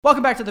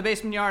Welcome back to the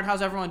Basement Yard.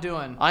 How's everyone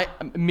doing?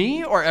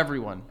 Me or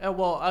everyone?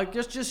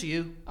 Just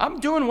you. I'm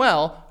doing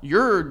well.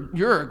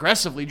 You're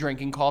aggressively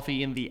drinking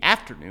coffee in the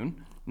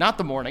afternoon, not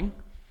the morning.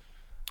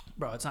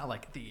 Bro, it's not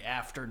like the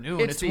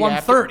afternoon. It's the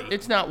 1:30.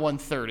 It's not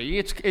 1:30.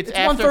 It's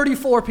after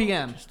 1:34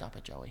 p.m. Stop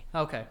it, Joey.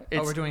 Okay.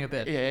 It's, we're doing a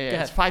bit.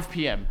 Yeah. It's 5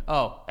 p.m.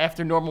 Oh.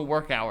 After normal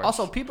work hours.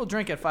 Also, people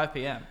drink at 5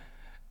 p.m.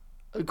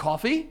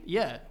 Coffee?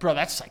 Yeah. Bro,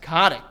 that's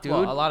psychotic, dude.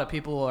 Well, a lot of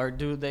people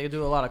do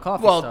a lot of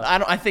coffee Well,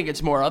 stuff. I think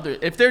it's more other.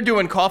 If they're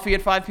doing coffee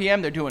at 5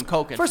 p.m., they're doing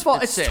coke at First of all,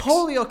 it's 6.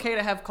 totally okay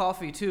to have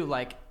coffee too,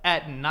 like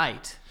at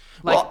night.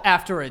 Like Well,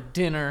 after a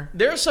dinner.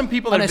 There are some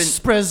people that An have been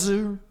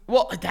espresso.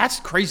 Well,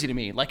 that's crazy to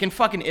me. Like in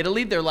fucking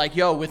Italy, they're like,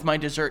 yo, with my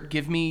dessert,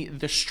 give me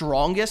the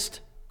strongest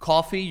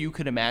coffee you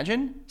could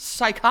imagine.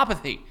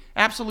 Psychopathy.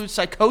 Absolute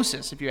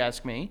psychosis, if you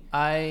ask me.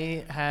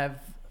 I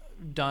have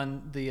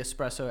done the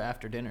espresso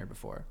after dinner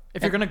before.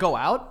 If you're going to go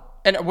out.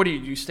 And what do?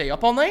 You stay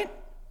up all night?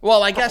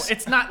 Well, I guess.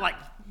 It's not like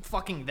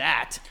fucking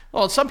that.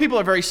 Well, some people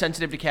are very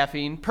sensitive to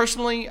caffeine.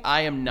 Personally,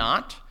 I am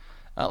not.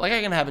 Like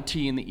I can have a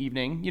tea in the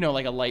evening,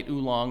 like a light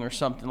oolong or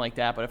something like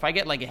that. But if I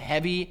get like a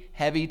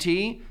heavy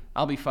tea,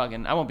 I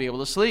won't be able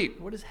to sleep.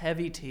 What is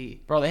heavy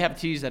tea? Bro, they have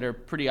teas that are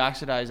pretty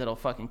oxidized that'll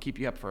fucking keep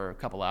you up for a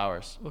couple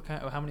hours.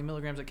 How many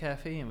milligrams of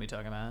caffeine are we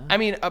talking about? I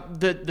mean,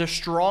 the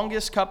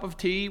strongest cup of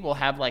tea will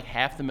have like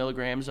half the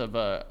milligrams of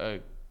a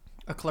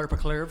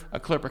Clerp. A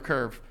Clipper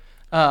Curve.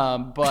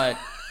 But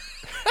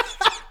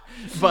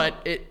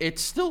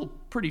it's still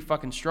pretty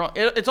fucking strong.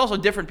 It's also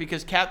different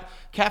because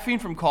caffeine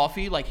from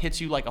coffee like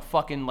hits you like a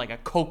fucking like a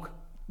Coke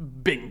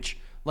binge.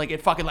 Like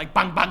it fucking like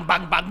bang bang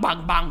bang bang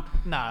bang bang.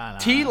 Nah.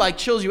 Tea like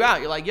chills you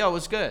out. You're like, yo,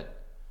 what's good?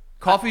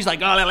 Coffee's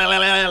like,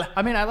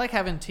 I mean, I like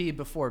having tea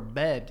before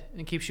bed.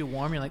 It keeps you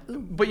warm. You're like, ooh.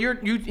 But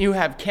you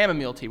have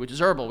chamomile tea, which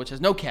is herbal, which has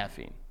no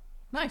caffeine.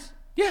 Nice.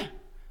 Yeah.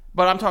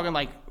 But I'm talking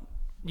like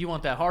you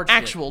want that hard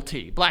actual shit.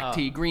 tea, black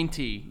tea, green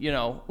tea,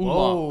 oolong.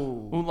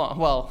 Whoa. Oolong.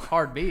 Well,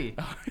 hard B.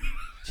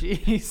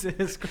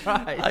 Jesus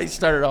Christ. I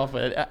started off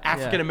with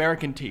African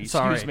American tea.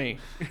 Sorry. Excuse me.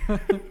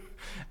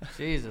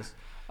 Jesus.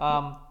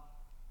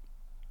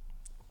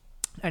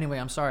 Anyway,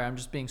 I'm sorry. I'm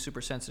just being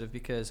super sensitive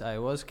because I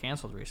was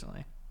canceled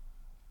recently.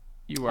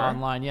 You were?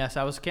 Online, yes.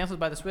 I was canceled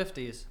by the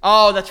Swifties.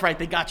 Oh, that's right.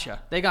 They got you.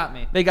 They got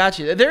me. They got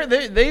you.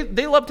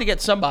 They love to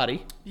get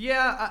somebody.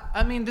 Yeah,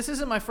 I mean, this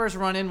isn't my first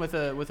run-in with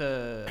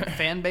a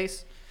fan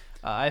base.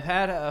 I've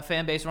had a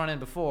fan base run-in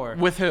before.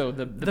 With who?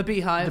 The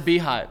Beehive. The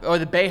Beehive. Or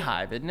the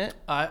Bayhive, isn't it?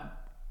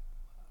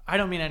 I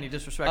don't mean any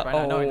disrespect by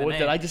not knowing the name.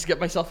 Did I just get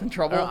myself in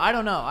trouble? I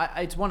don't know.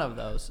 It's one of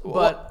those.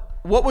 But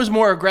what was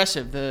more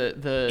aggressive?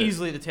 The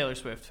easily the Taylor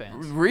Swift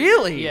fans.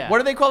 Really? Yeah. What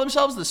do they call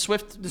themselves? The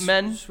Swift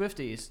men?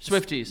 Swifties.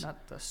 Swifties.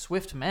 Not the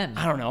Swift men.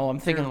 I don't know. I'm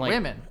thinking They're like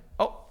women.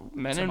 Oh,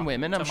 men and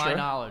women, I'm sure. To my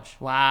knowledge.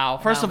 Wow.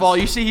 First of all,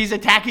 you see he's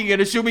attacking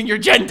and assuming your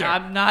gender.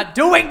 I'm not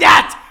doing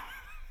that.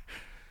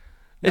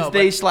 It's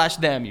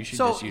they/them you should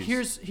just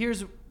use. So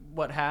here's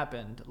what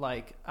happened.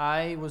 Like,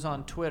 I was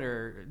on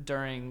Twitter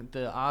during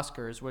the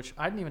Oscars, which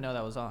I didn't even know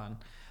that was on.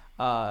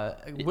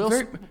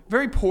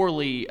 Very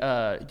poorly,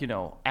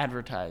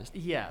 advertised.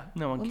 Yeah.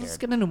 No one cared. Let's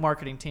get a new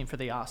marketing team for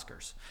the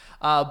Oscars.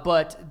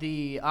 But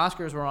the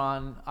Oscars were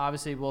on.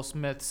 Obviously, Will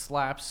Smith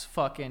slaps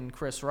fucking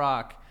Chris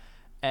Rock.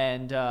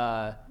 And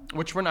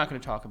which we're not going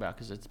to talk about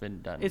because it's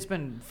been done. It's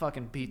been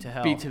fucking beat to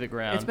hell. Beat to the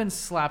ground. It's been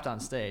slapped on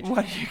stage.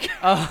 What do you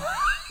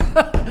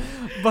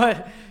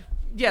But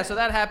yeah, so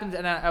that happened,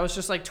 and I was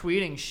just like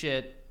tweeting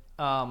shit,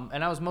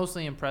 and I was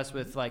mostly impressed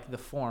with like the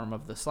form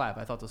of the slap.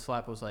 I thought the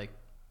slap was like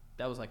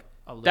that was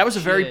a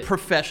very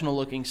professional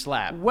looking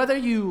slap. Whether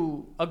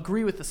you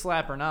agree with the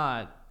slap or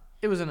not,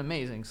 it was an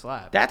amazing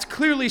slap. That's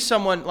clearly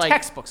someone like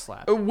textbook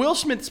slap. Will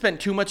Smith spent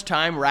too much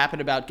time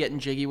rapping about getting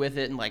jiggy with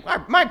it, and like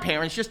my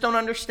parents just don't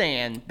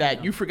understand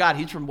that you forgot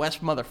he's from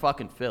West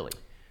motherfucking Philly.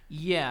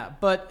 Yeah,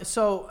 but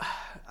so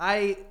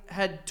I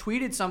had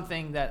tweeted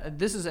something that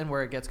this is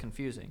where it gets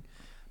confusing,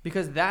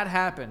 because that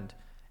happened,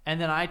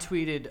 and then I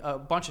tweeted a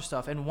bunch of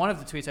stuff, and one of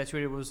the tweets I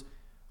tweeted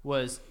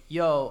was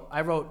yo,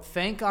 I wrote,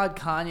 thank God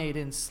Kanye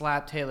didn't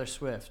slap Taylor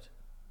Swift.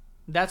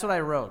 That's what I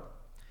wrote.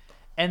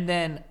 And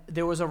then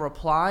there was a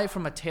reply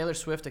from a Taylor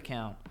Swift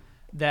account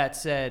that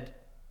said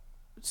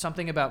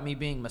something about me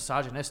being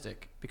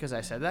misogynistic because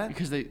I said that.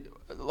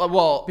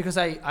 Because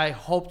I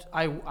hoped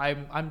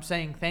I'm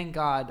saying thank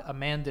God a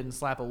man didn't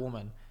slap a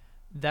woman.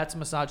 That's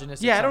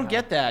misogynistic. Yeah, somehow. I don't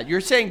get that.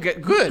 You're saying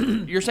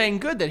good. You're saying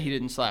good that he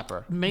didn't slap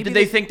her. Maybe Did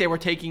they think they were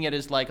taking it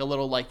as like a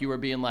little like you were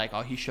being like,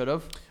 oh, he should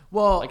have?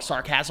 Well, like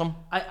sarcasm.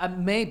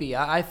 Maybe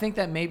I think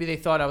that maybe they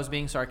thought I was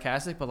being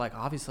sarcastic, but like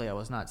obviously I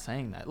was not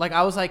saying that. Like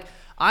I was like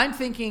I'm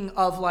thinking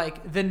of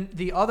like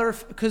the other,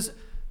 because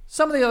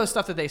some of the other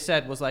stuff that they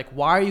said was like,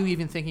 why are you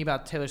even thinking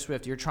about Taylor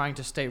Swift? You're trying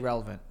to stay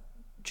relevant.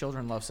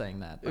 Children love saying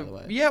that, by the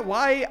way. Yeah,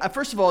 why?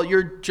 First of all,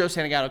 you're Joe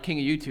Santagato, king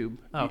of YouTube.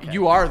 Okay.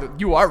 You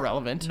are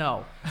relevant.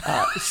 No.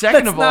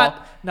 Second of all,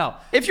 no.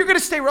 If you're going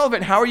to stay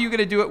relevant, how are you going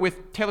to do it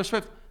with Taylor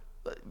Swift?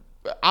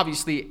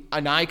 Obviously,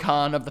 an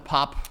icon of the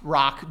pop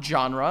rock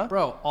genre.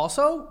 Bro,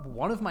 also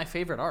one of my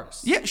favorite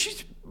artists. Yeah,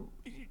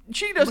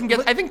 she doesn't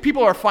get. I think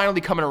people are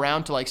finally coming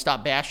around to like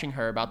stop bashing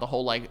her about the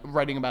whole like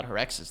writing about her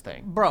exes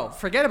thing. Bro,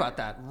 forget about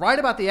that. Write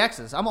about the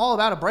exes. I'm all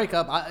about a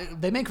breakup.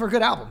 They make for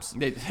good albums.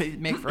 They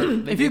make for.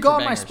 If you go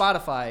on my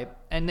Spotify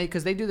and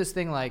because they do this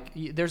thing like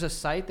there's a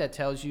site that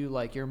tells you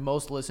like your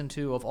most listened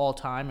to of all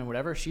time and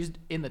whatever. She's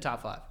in the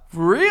top 5.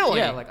 Really?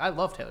 Yeah, like I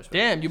love Taylor Swift.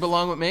 Damn, you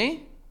belong with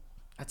me.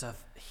 That's a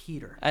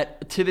heater.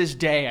 To this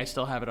day, I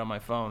still have it on my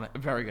phone. A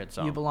very good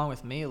song. You Belong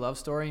With Me, Love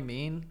Story,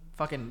 Mean,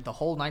 fucking the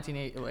whole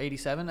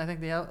 1987, I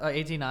think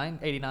 89.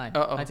 I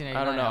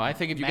don't know. I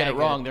think if you get it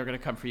wrong, they're going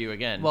to come for you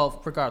again.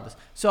 Well, regardless.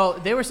 So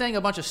they were saying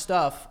a bunch of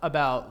stuff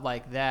about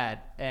like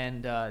that.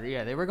 And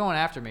they were going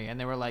after me. And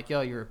they were like,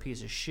 yo, you're a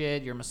piece of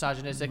shit. You're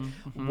misogynistic.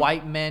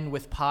 White men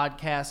with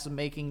podcasts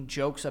making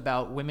jokes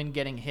about women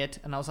getting hit.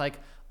 And I was like,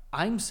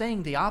 I'm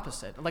saying the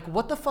opposite. Like,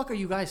 what the fuck are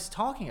you guys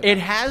talking about? It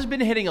has been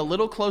hitting a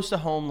little close to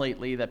home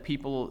lately that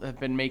people have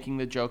been making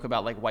the joke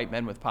about like white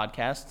men with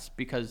podcasts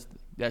because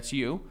that's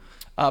you.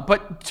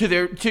 But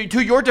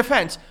to your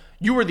defense,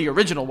 you were the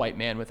original white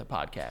man with a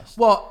podcast.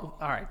 Well,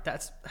 all right,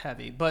 that's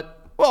heavy,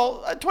 but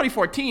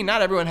 2014,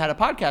 not everyone had a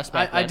podcast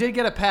back then. I did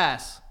get a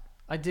pass.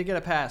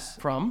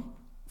 From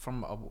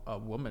a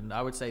woman.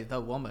 I would say the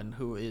woman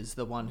who is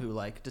the one who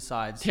like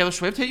decides. Taylor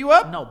Swift hit you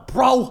up? No,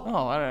 bro.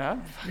 Oh, I don't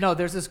know. No,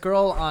 there's this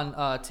girl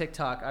on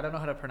TikTok. I don't know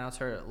how to pronounce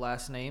her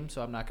last name,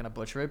 so I'm not gonna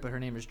butcher it. But her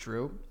name is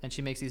Drew, and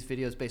she makes these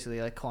videos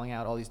basically like calling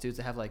out all these dudes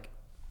that have like,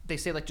 they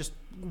say like just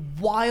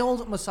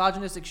wild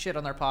misogynistic shit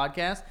on their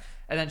podcast,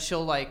 and then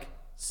she'll like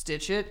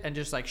stitch it and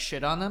just like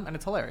shit on them, and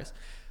it's hilarious.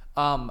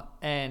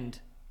 And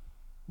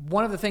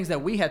one of the things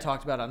that we had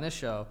talked about on this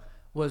show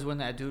was when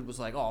that dude was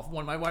like, oh,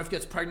 when my wife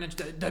gets pregnant,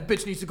 that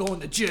bitch needs to go in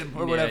the gym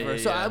or whatever.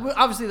 So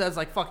obviously that's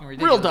like fucking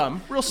ridiculous. Real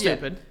dumb. Real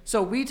stupid. Yeah.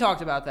 So we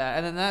talked about that,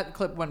 and then that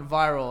clip went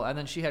viral, and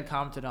then she had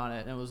commented on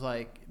it and was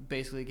like,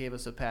 basically gave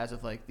us a pass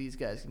of like, these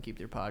guys can keep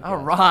their podcast. All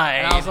right.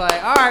 And I was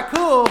like, all right,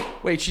 cool.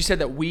 Wait, she said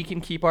that we can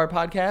keep our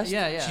podcast?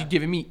 Yeah. She's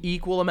giving me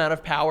equal amount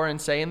of power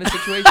and say in this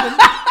situation?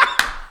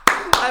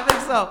 I think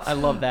so. I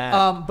love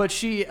that.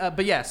 But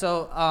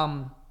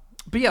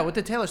yeah, with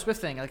the Taylor Swift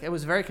thing, like it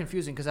was very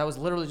confusing because I was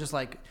literally just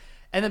like,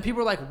 and then people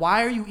were like,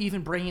 why are you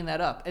even bringing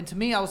that up? And to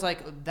me, I was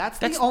like, that's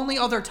the only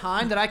other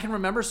time that I can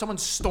remember someone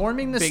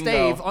storming the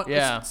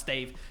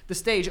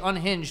stage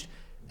unhinged,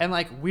 and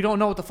like we don't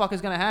know what the fuck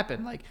is gonna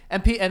happen. Like,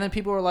 and then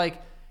people were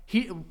like,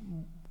 people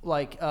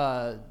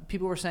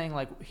were saying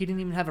like he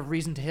didn't even have a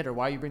reason to hit her.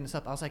 Why are you bringing this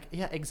up? I was like,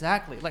 yeah,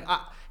 exactly. Like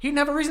he didn't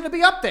have a reason to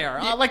be up there.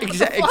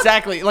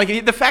 Exactly.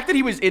 Like the fact that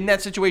he was in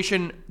that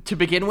situation to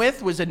begin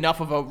with was enough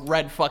of a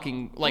red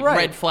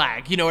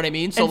flag. You know what I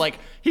mean? So like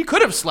he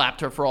could have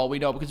slapped her for all we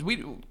know because we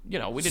didn't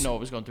know what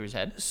was going through his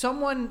head.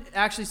 Someone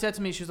actually said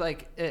to me, she was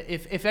like,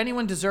 if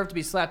anyone deserved to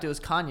be slapped, it was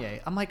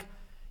Kanye. I'm like,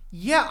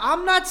 yeah,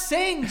 I'm not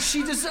saying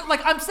she deserves. Like,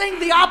 I'm saying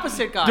the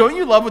opposite, guys. Don't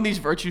you love when these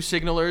virtue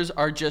signalers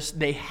are just,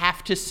 they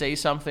have to say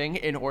something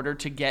in order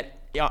to get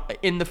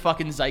in the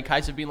fucking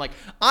zeitgeist of being like,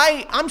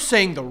 I'm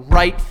saying the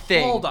right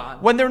thing. Hold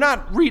on. When they're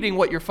not reading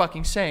what you're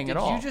fucking saying at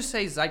all. Did you just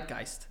say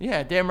zeitgeist?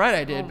 Yeah, damn right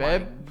I did,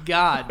 babe. My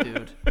God,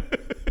 dude.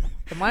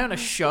 Am I on a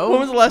show? When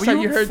was the last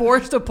time you heard?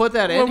 Forced to put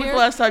that in here? When was the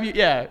last time you?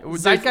 Yeah,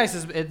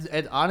 zeitgeist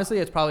is. Honestly,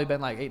 it's probably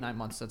been like 8-9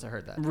 months since I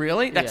heard that.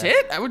 Really? That's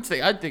it?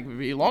 I'd think it would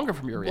be longer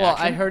from your reaction. Well,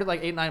 I heard it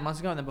like 8-9 months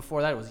ago, and then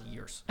before that, it was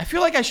years. I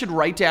feel like I should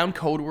write down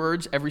code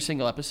words every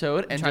single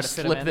episode and just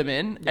slip them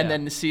in, and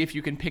then see if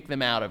you can pick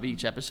them out of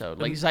each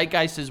episode. Like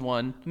zeitgeist is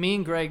one. Me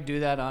and Greg do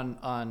that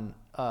on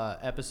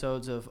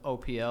episodes of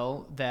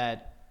OPL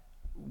that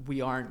we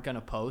aren't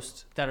gonna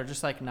post that are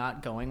just like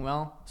not going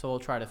well. So we'll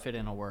try to fit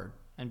in a word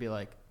and be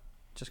like.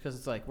 Just because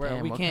it's like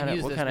we can't use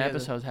this. What kind of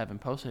episodes haven't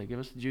posted? Give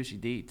us the juicy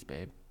deets,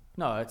 babe.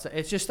 No,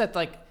 it's just that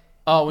like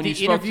when the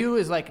interview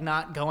is like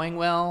not going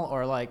well,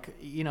 or like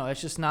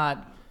it's just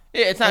not.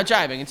 Yeah, it's not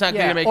jiving. It's not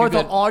going to make. Or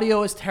the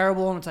audio is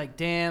terrible, and it's like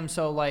damn.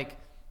 So like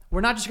we're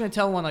not just going to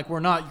tell one like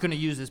we're not going to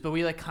use this, but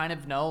we like kind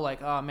of know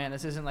like oh man,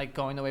 this isn't like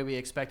going the way we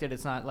expected.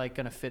 It's not like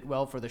going to fit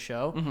well for the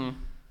show. Mm-hmm.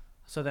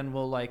 So then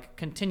we'll like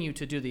continue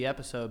to do the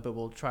episode, but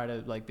we'll try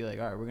to like be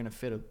like all right, we're going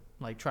to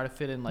try to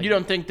fit in like... You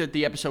don't think that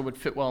the episode would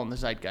fit well in the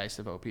zeitgeist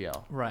of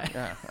OPL? Right.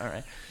 Yeah, all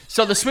right.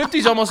 So the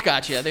Swifties almost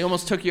got you. They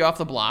almost took you off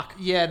the block.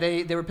 Yeah,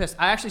 they were pissed.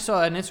 I actually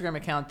saw an Instagram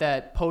account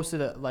that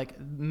posted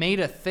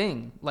made a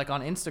thing like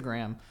on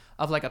Instagram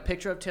of like a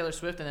picture of Taylor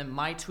Swift, and then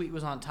my tweet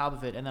was on top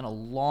of it, and then a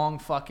long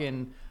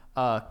fucking...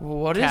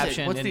 what is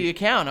it? What's the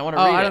account? I want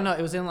to read it. I don't know.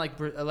 It was in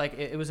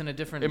it was in a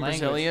different language.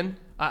 Brazilian?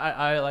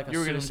 I you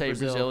were going to say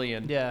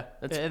Brazilian. Yeah.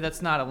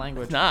 That's not a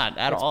language. It's not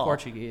at all. It's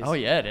Portuguese. Oh,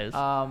 yeah, it is.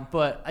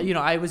 But,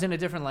 I was in a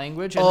different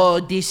language.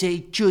 And dice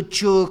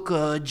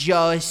chuchuco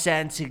Joe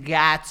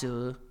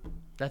Santigato.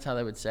 That's how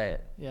they would say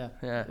it.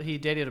 Yeah. He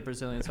dated a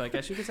Brazilian, so I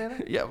guess you could say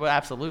that? Yeah, well,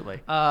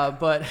 absolutely.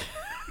 But...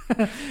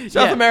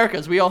 South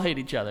Americans, we all hate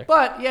each other.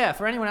 But yeah,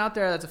 for anyone out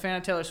there that's a fan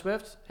of Taylor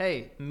Swift,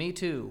 hey, me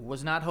too.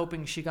 Was not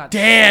hoping she got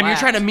Damn, slapped. You're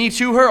trying to Me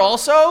Too her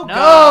also?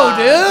 No,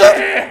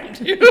 dude. Damn,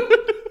 dude.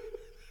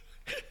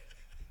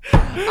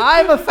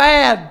 I'm a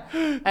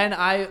fan. And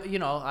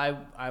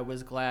I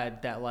was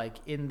glad that like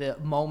in the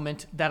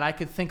moment that I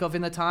could think of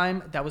in the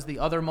time, that was the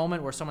other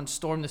moment where someone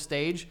stormed the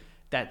stage,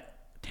 that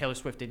Taylor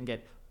Swift didn't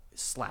get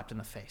slapped in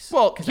the face.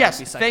 Well, yes,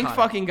 thank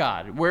fucking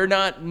God. We're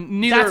not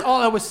neither. That's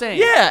all I was saying.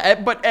 Yeah,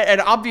 but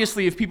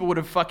obviously if people would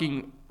have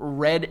fucking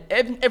read,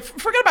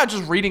 forget about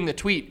just reading the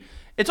tweet.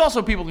 It's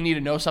also people who need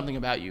to know something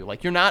about you.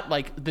 Like, you're not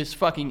like this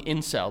fucking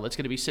incel that's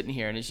going to be sitting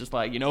here and it's just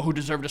like, you know who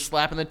deserved a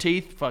slap in the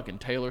teeth? Fucking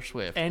Taylor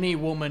Swift. Any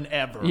woman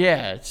ever.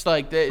 Yeah, it's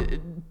like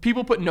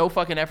people put no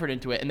fucking effort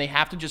into it, and they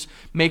have to just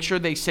make sure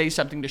they say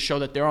something to show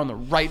that they're on the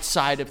right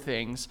side of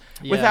things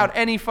without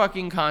any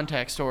fucking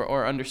context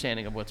or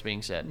understanding of what's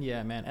being said.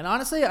 Yeah, man. And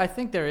honestly, I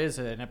think there is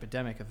an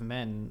epidemic of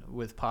men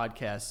with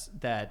podcasts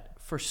that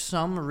for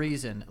some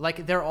reason,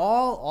 like they're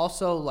all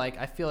also like,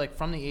 I feel like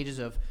from the ages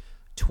of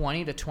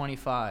 20 to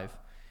 25,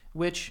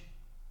 which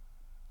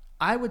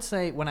I would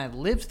say when I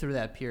lived through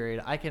that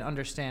period, I can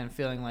understand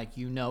feeling like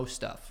you know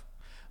stuff.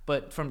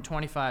 But from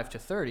 25 to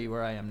 30,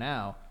 where I am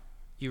now,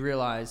 you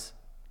realize,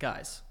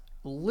 guys,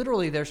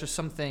 literally there's just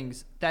some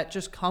things that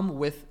just come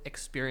with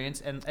experience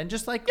and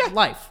just like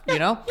life, you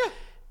know? Yeah.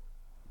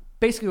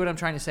 Basically what I'm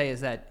trying to say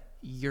is that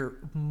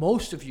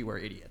most of you are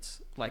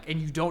idiots, like,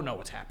 and you don't know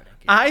what's happening.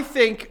 I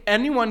think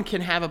anyone can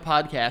have a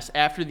podcast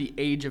after the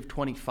age of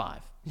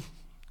 25.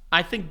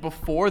 I think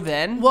before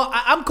then... Well,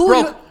 I'm cool.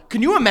 Bro,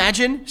 can you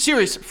imagine?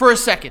 Serious, for a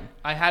second.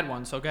 I had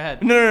one, so go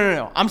ahead.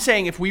 No. I'm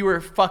saying if we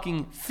were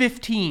fucking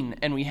 15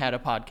 and we had a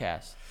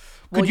podcast.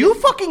 Could you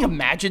fucking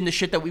imagine the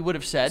shit that we would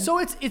have said? So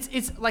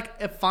it's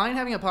like fine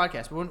having a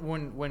podcast, but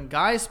when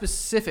guys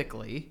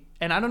specifically,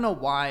 and I don't know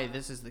why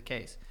this is the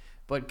case,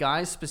 but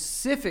guys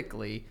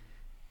specifically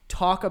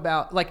talk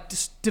about, like,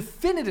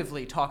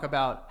 definitively talk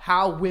about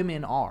how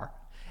women are.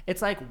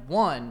 It's like,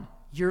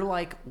 you're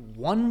like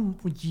 1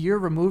 year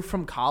removed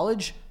from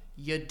college.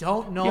 You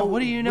don't know. Yeah, what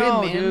do you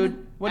know,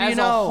 dude? What do you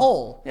know? As a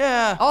whole.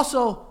 Yeah.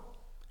 Also,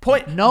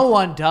 no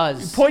one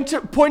does. Point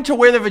to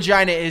where the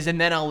vagina is, and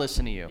then I'll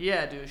listen to you.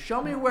 Yeah, dude.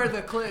 Show me where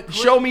the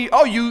Show me.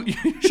 Oh, you.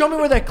 Show me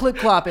where that clip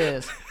clop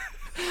is.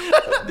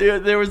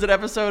 There was an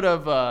episode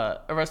of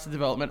Arrested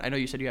Development. I know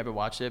you said you haven't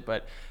watched it,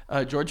 but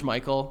George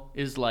Michael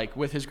is like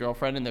with his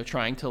girlfriend, and they're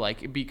trying to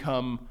like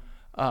become.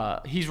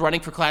 He's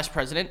running for class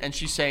president, and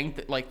she's saying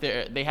that like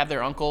they have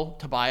their uncle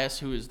Tobias,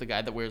 who is the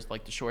guy that wears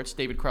like the shorts,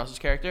 David Cross's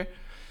character,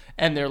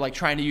 and they're like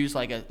trying to use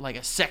like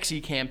a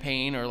sexy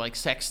campaign or like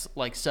sex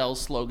like sells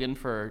slogan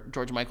for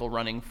George Michael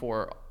running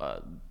for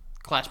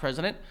class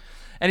president,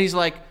 and he's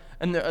like.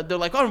 And they're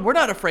like, oh, we're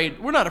not afraid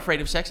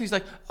of sex. And he's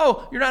like,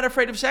 oh, you're not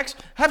afraid of sex?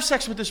 Have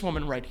sex with this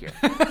woman right here.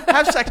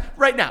 Have sex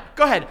right now.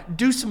 Go ahead.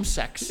 Do some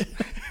sex.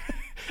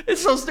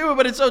 It's so stupid,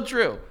 but it's so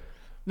true.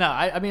 No,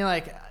 I mean,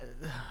 like,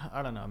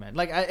 I don't know, man.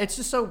 Like, it's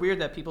just so weird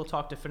that people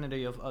talk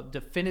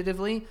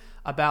definitively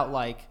about,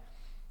 like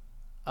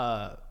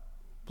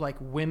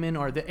women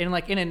or in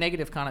a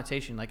negative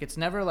connotation. Like, it's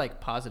never,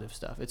 like, positive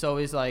stuff. It's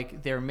always,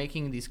 like, they're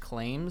making these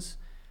claims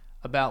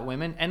about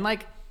women. And,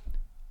 like...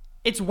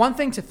 It's one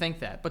thing to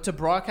think that, but to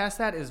broadcast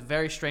that is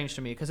very strange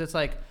to me because it's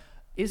like,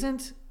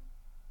 isn't,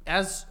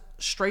 as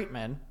straight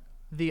men,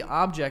 the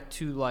object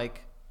to,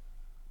 like,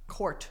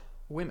 court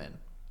women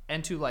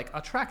and to, like,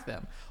 attract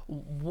them?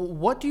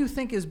 What do you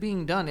think is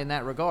being done in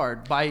that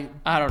regard by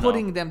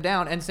putting them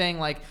down and saying,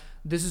 like,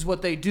 this is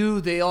what they do,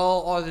 they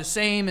all are the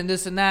same and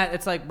this and that?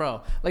 It's like,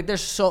 bro, like,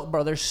 there's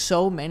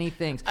so many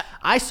things.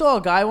 I saw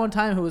a guy one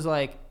time who was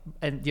like,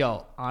 and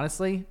yo,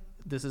 honestly,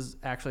 this is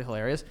actually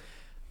hilarious.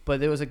 But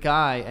there was a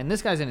guy, and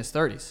this guy's in his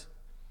 30s,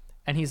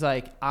 and he's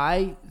like,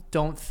 I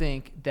don't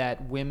think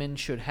that women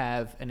should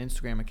have an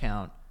Instagram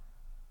account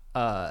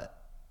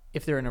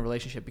if they're in a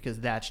relationship because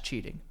that's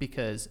cheating.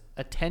 Because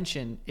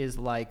attention is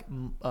like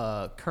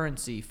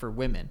currency for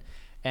women.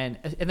 And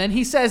then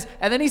he says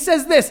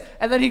this,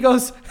 and then he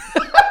goes,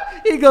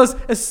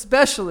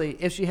 especially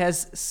if she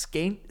has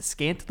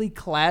scantily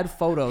clad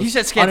photos. He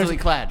said scantily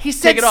clad. He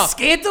said take it off.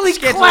 Scantily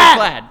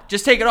clad.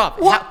 Just take it off.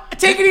 What?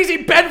 Take it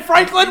easy, Ben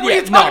Franklin. What are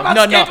you talking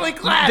about scantily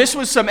clad? This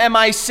was some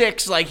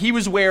MI6. Like, he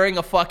was wearing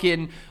a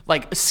fucking,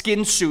 like, a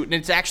skin suit, and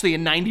it's actually a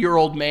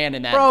 90-year-old man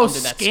in that. Bro, under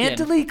that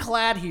scantily skin.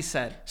 clad, he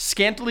said.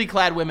 Scantily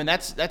clad women.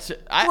 That's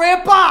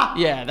Grandpa!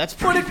 Yeah, that's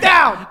put it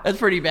down. That's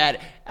pretty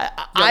bad.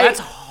 That's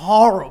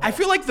horrible. I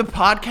feel like the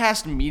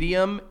podcast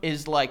medium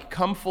is like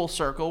come full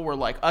circle where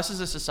like us as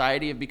a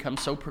society have become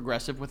so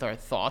progressive with our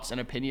thoughts and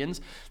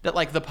opinions that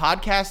like the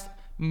podcast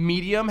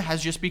medium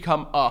has just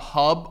become a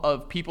hub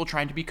of people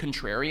trying to be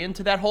contrarian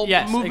to that whole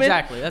movement.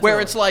 Exactly. That's where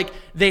it's like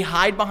they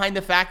hide behind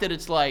the fact that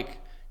it's like,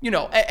 you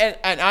know,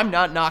 and I'm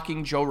not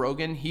knocking Joe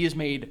Rogan. He has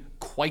made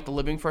quite the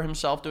living for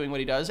himself doing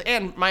what he does.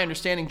 And my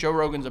understanding, Joe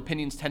Rogan's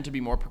opinions tend to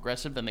be more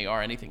progressive than they are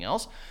anything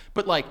else.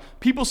 But, like,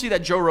 people see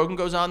that Joe Rogan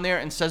goes on there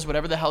and says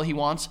whatever the hell he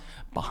wants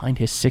behind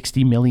his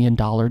 $60 million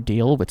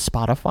deal with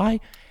Spotify.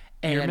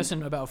 And you're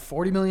missing about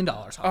 $40 million.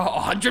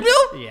 $100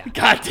 million? Yeah.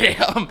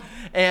 Goddamn.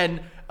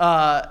 And,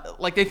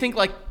 like, they think,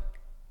 like,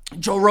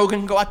 Joe Rogan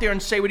can go out there and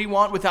say what he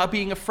wants without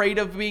being afraid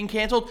of being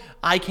canceled.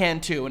 I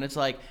can, too. And it's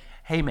like...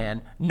 Hey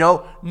man,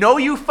 no,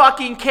 you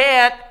fucking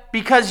can't.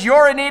 because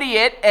you're an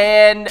idiot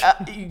and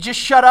you just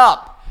shut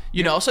up.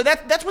 You know, so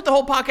that's what the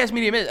whole podcast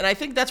medium is, and I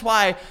think that's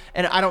why.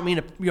 And I don't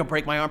mean to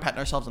break my arm patting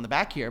ourselves on the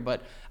back here,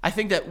 but I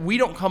think that we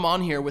don't come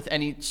on here with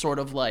any sort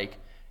of like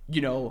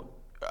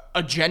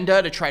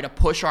agenda to try to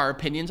push our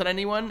opinions on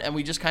anyone, and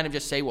we just kind of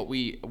just say what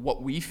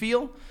we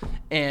feel,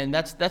 and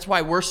that's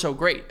why we're so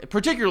great,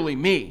 particularly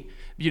me.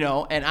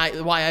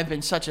 And why I've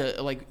been such a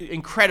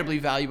incredibly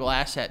valuable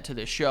asset to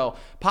this show.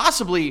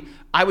 Possibly,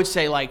 I would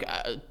say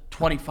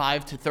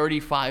 25 to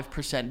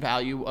 35%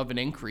 value of an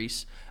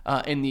increase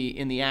in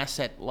the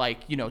asset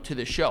to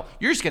the show.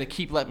 You're just gonna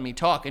keep letting me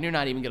talk, and you're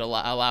not even gonna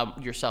allow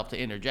yourself to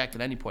interject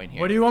at any point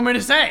here. What do you want me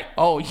to say?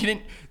 Oh, you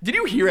didn't? Did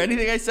you hear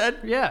anything I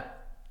said? Yeah.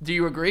 Do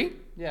you agree?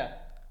 Yeah.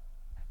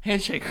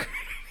 Handshake.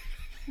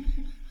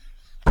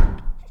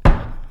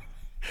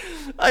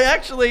 I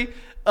actually.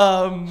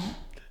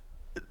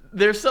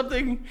 There's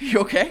something. You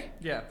okay?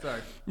 Yeah, sorry.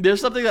 There's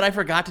something that I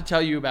forgot to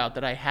tell you about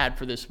that I had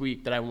for this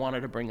week that I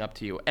wanted to bring up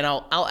to you, and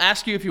I'll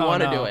ask you if you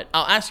want to do it.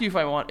 I'll ask you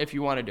if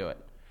you want to do it,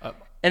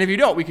 and if you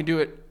don't, we can do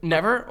it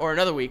never or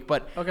another week.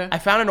 But okay. I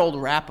found an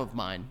old rap of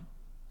mine.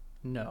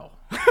 No.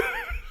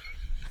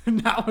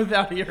 Not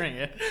without hearing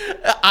it.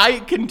 I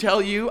can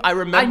tell you. I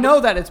remember. I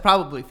know that it's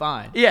probably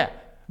fine. Yeah,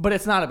 but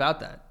it's not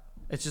about that.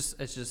 It's just.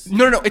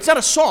 No. It's not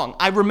a song.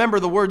 I remember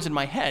the words in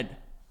my head,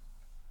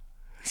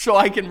 so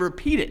I can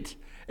repeat it.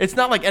 It's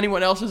not like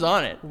anyone else is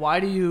on it. Why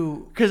do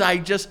you? Because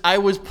I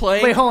was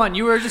playing. Wait, hold on.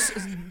 You were just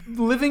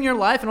living your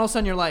life, and all of a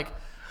sudden you're like,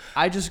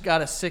 I just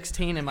got a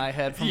 16 in my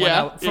head from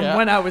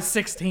when I was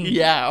 16.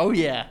 Yeah. Oh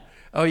yeah.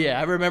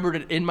 I remembered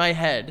it in my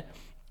head,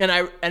 and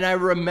I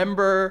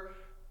remember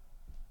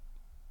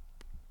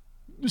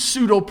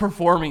pseudo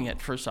performing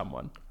it for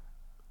someone.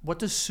 What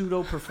does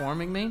pseudo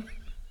performing mean?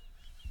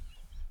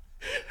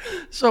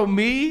 So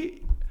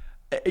me,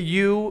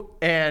 you,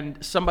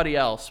 and somebody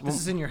else. This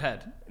is in your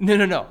head.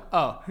 No.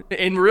 Oh.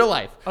 In real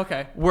life.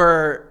 Okay.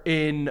 We're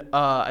in,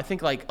 I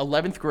think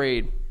 11th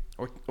grade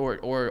or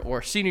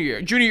junior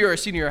year or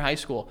senior year of high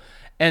school.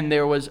 And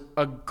there was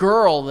a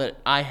girl that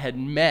I had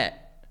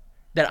met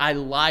that I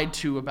lied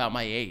to about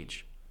my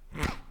age.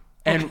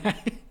 And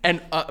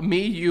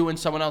me, you, and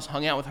someone else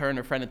hung out with her and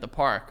her friend at the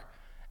park.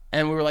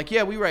 And we were like,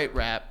 yeah, we write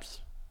raps.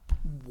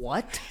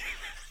 What?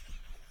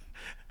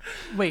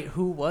 Wait,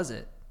 who was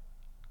it?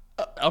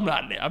 I'm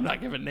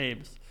not giving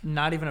names.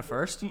 Not even a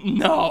first?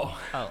 No.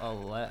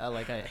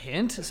 Like a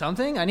hint?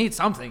 Something? I need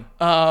something.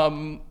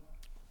 I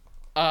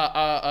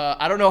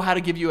don't know how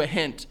to give you a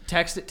hint.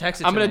 Text it.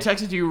 I'm going to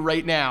text it to you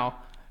right now.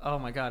 Oh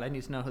my God, I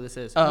need to know who this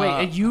is. Wait,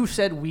 and you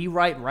said we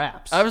write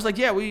raps. I was like,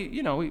 yeah,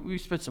 we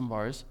spit some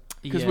bars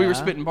because we were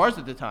spitting bars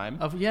at the time.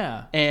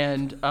 Yeah.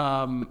 And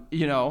oh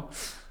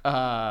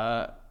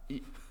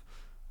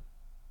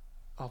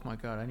my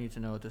God, I need to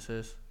know what this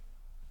is.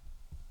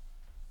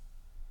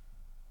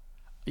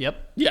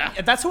 Yep. Yeah.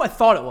 That's who I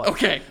thought it was.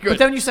 Okay, good. But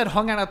then you said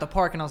hung out at the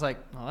park, and I was like,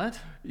 what?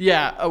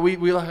 Yeah, we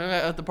hung out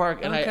at the park,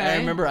 and okay. I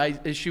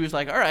remember she was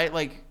like, all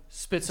right,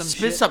 spit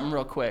shit. Something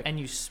real quick. And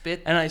you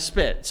spit? And I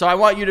spit. So I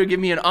want you to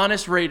give me an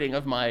honest rating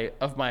of my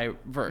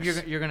verse.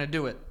 You're going to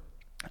do it.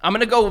 I'm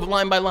going to go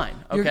line by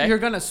line, okay? You're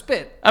going to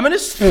spit. I'm going to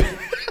spit.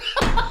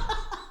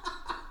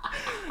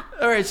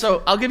 All right,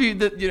 so I'll give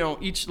you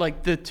each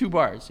the 2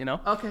 bars,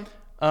 Okay.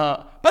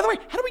 By the way,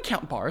 how do we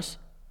count bars?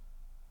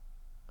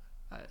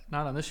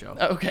 Not on this show.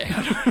 Okay.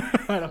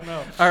 I don't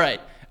know. All right.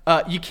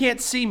 You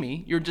can't see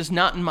me. You're just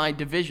not in my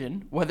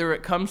division, whether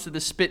it comes to the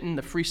spitting,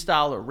 the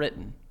freestyle, or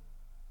written.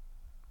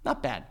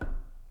 Not bad.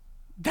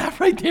 That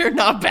right there,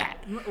 not bad.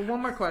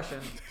 One more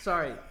question.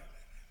 Sorry.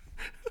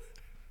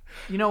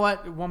 You know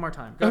what? One more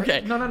time. Go Okay.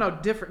 ahead. No.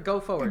 Different. Go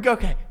forward.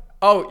 Okay.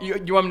 Oh,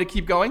 you want me to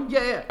keep going?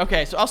 Yeah.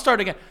 Okay, so I'll start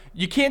again.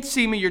 You can't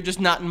see me. You're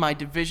just not in my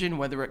division,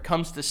 whether it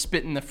comes to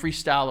spitting, the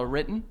freestyle, or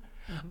written.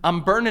 Mm-hmm.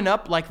 I'm burning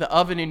up like the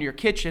oven in your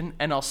kitchen,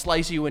 and I'll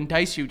slice you and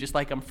dice you just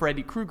like I'm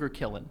Freddy Krueger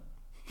killing.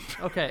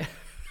 Okay.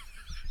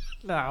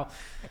 Now,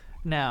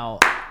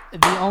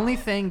 the only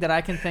thing that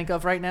I can think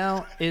of right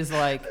now is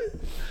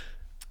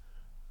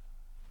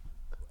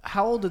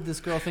how old did this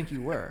girl think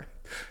you were?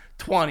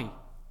 20.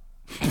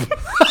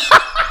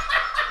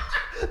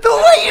 The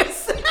way you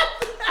said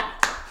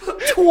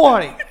that!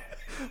 20.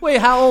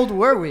 Wait, how old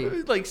were we?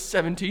 Like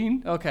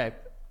 17. Okay.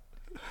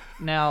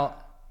 Now,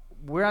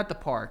 we're at the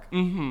park.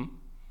 Mm-hmm.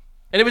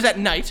 And it was at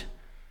night.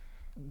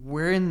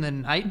 We're in the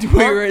night park?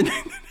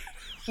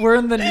 We're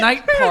in the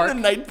night park. We're in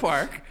the night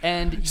park.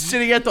 And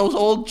sitting at those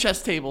old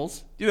chess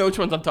tables. You know which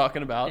ones I'm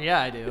talking about.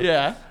 Yeah, I do.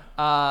 Yeah.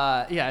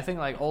 Yeah, I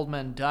think old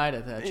men died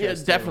at that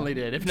chess table. Definitely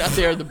did. If not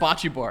there, the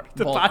bocce bar.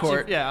 The bocce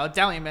court. Yeah,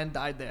 Italian men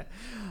died there.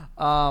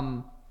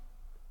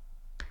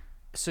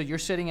 So you're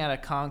sitting at a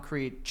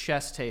concrete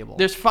chess table.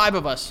 There's 5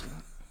 of us.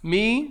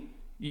 Me,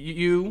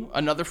 you,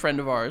 another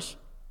friend of ours.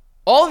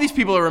 All of these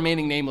people are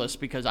remaining nameless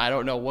because I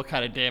don't know what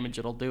kind of damage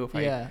it'll do if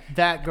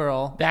that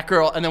girl,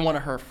 and then one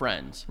of her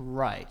friends.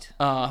 Right.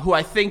 Who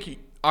I think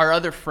our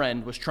other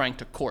friend was trying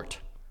to court.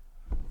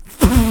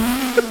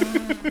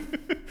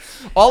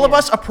 All of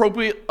us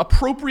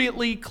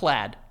appropriately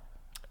clad.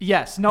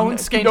 Yes, no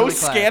one's scantily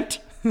clad.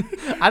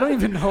 I don't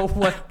even know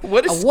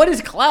What is- what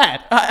is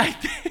clad.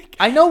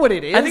 I know what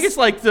it is. I think it's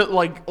like the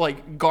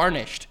like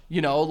garnished,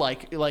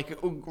 like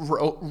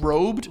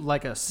robed,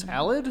 like a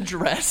salad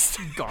dressed,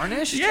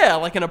 garnished. yeah,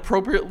 like an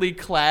appropriately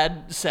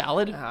clad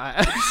salad,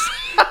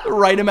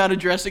 right amount of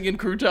dressing and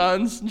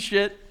croutons and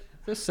shit.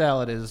 This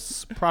salad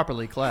is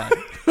properly clad.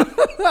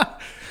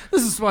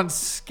 This is one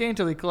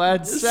scantily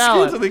clad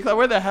salad. Scantily clad.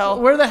 Where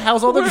the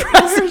hell's all the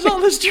dressing? Where's all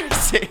this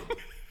dressing?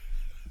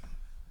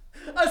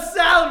 A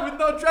salad with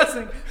no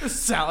dressing. The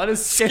salad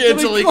is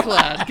Scantily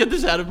clad. Get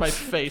this out of my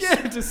face.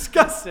 Yeah,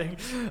 disgusting.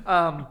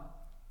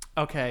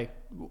 Okay.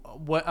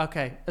 What?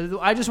 Okay.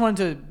 I just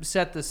wanted to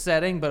set the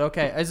setting, but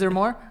okay. Is there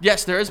more?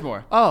 Yes, there is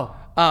more. Oh,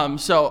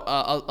 So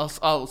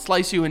I'll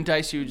slice you and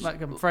dice you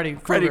like a Freddy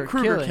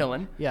Krueger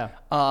killing. Yeah.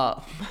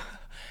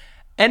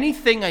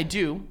 Anything I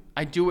do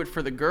it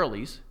for the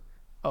girlies.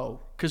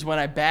 Oh. Because when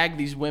I bag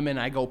these women,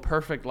 I go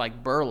perfect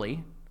like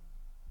Burley.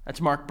 That's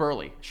Mark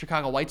Burley,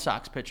 Chicago White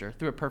Sox pitcher.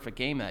 Threw a perfect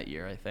game that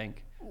year, I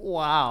think.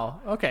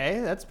 Wow. Okay,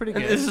 that's pretty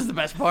good. This is the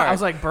best part. I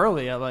was like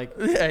Burley. I'm like,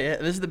 yeah.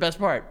 This is the best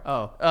part.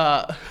 oh.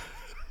 All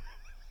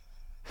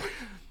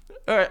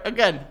right.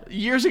 Again,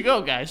 years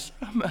ago, guys.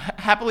 I'm a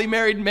happily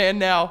married man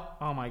now.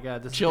 Oh my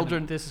God.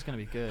 Children. This is gonna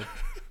be good.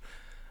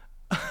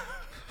 Go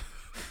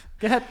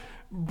ahead.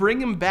 Bring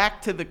him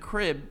back to the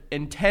crib.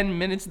 In 10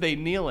 minutes, they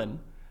kneeling,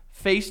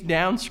 face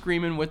down,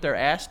 screaming with their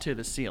ass to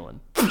the ceiling.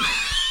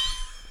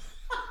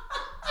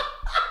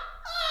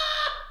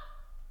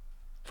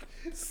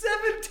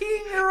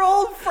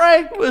 17-year-old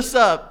Frank. What's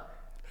up?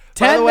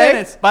 10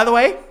 minutes. By the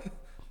way,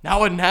 that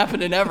wouldn't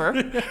happen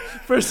ever.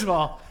 First of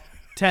all,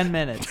 10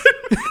 minutes.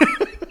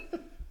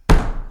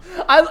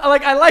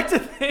 I like to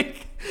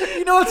think.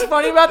 You know what's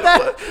funny about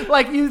that?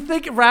 Like, you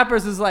think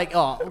rappers is like,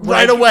 oh,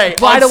 Right away,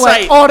 right on away,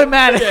 site.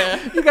 automatic.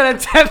 Yeah. You got a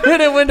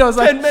 10-minute window. It's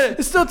like 10 minutes.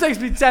 It still takes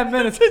me 10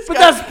 minutes, but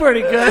that's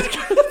pretty good.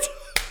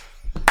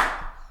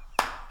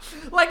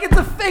 Like, it's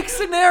a fake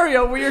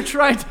scenario where you're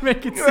trying to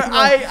make it seem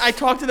like, I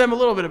talk to them a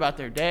little bit about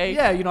their day.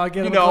 yeah, I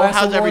get them a glass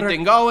how's of water.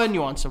 everything going? You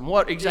want some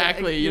what?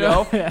 Exactly,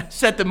 Yeah, yeah.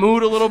 Set the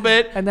mood a little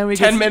bit. And then we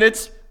 10 get-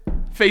 minutes,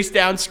 face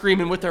down,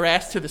 screaming with their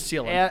ass to the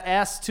ceiling.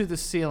 Ass to the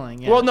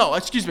ceiling. Yeah. Well, no,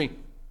 excuse me.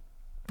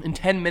 In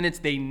 10 minutes,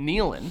 they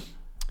kneeling.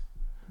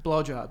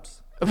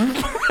 Blowjobs.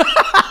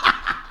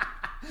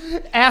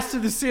 Ass to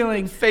the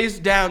ceiling. Face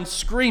down,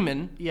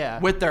 screaming. Yeah.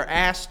 With their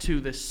ass to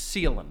the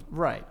ceiling.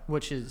 Right,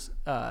 which is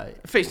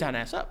Face down,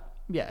 ass up.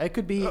 yeah, it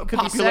could be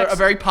Popular, sex. a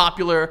very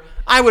popular.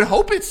 I would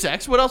hope it's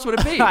sex. What else would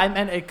it be? I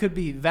meant it could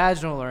be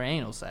vaginal or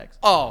anal sex.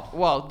 Oh,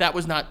 well, that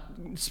was not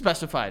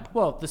specified.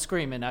 Well, the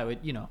screaming, I would,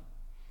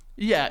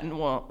 Yeah,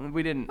 well,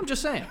 we didn't. I'm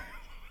just saying.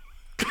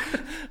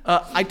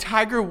 I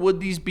Tiger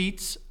Wood these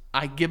beats.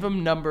 I give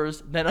them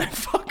numbers, then I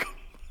fuck them.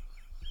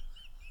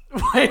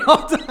 Wait,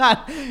 hold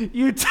on.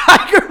 You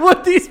Tiger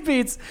Wood these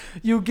beats,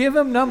 you give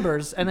him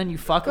numbers, and then you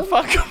fuck him?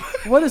 Fuck them.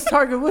 What does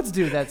Tiger Woods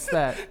do that's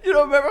that?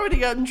 Remember when he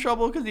got in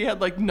trouble because he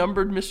had like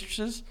numbered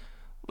mistresses?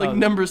 Like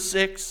number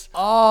 6,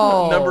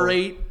 number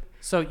 8.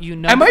 So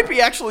I might be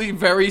actually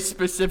very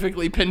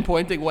specifically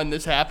pinpointing when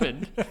this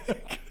happened.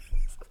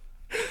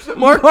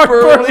 Mark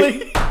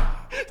Burley,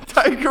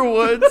 Tiger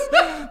Woods.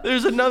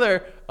 There's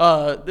another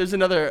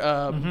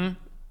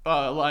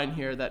line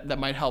here that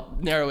might help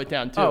narrow it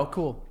down too. Oh,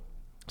 cool.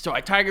 So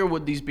I Tiger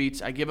Wood these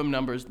beats. I give them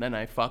numbers, then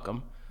I fuck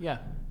them. Yeah.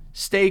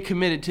 Stay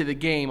committed to the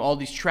game. All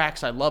these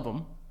tracks, I love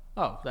them.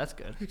 Oh, that's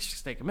good.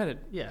 Stay committed.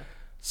 Yeah.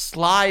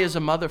 Sly as a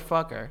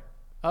motherfucker.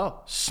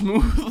 Oh,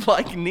 Smooth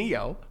like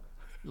Neo.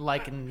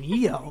 like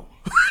Neo.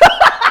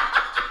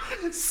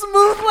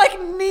 Smooth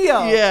like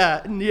Neo.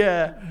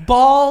 Yeah.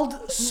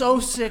 Bald, so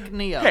sick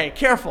Neo. Hey,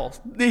 careful.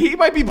 He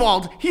might be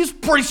bald. He's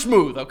pretty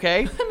smooth,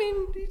 okay? I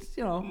mean, he's,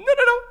 No.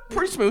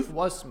 Pretty smooth.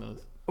 was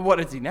smooth. What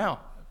is he now?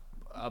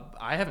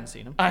 I haven't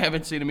seen him. I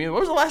haven't seen him either.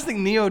 What was the last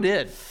thing Neo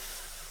did?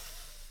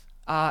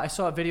 I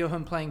saw a video of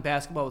him playing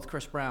basketball with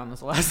Chris Brown. That's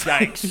the last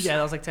time. Yikes. Yeah,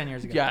 that was like 10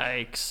 years ago.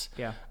 Yikes.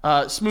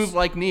 Yeah. Smooth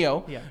like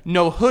Neo. Yeah.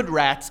 No hood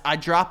rats. I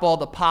drop all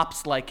the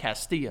pops like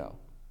Castillo.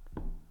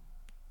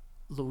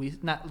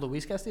 Not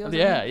Luis Castillo?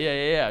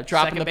 Yeah.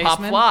 Dropping Second the pop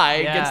baseman? fly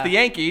Yeah. against the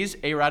Yankees.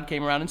 A-Rod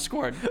came around and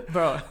scored.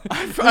 Bro.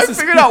 I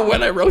figured out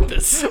when I wrote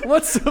this.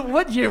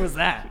 What year was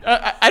that?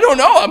 I don't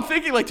know. I'm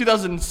thinking like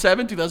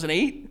 2007,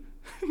 2008.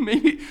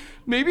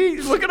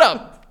 Maybe look it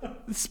up.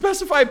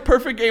 Specify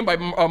perfect game by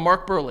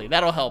Mark Burley.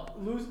 That'll help.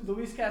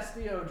 Luis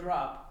Castillo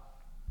drop.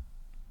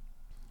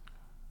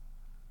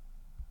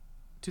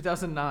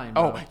 2009.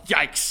 Oh, bro.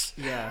 yikes.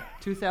 Yeah,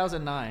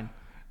 2009.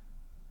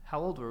 How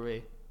old were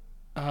we?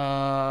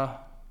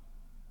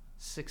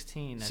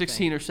 16.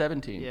 16 or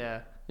 17.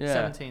 Yeah.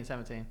 Yeah.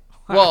 17.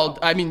 Well,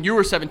 I mean, you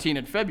were 17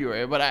 in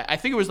February, but I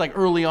think it was like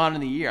early on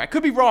in the year. I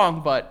could be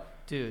wrong, but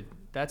Dude,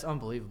 that's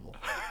unbelievable.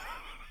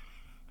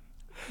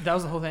 That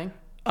was the whole thing?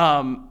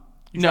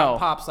 no.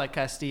 Pops like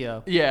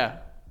Castillo. Yeah.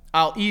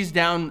 I'll ease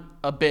down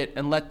a bit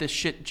and let this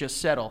shit just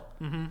settle.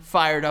 Mm-hmm.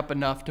 Fired up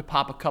enough to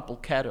pop a couple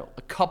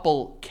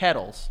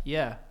kettles.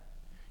 Yeah.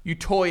 You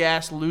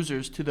toy-ass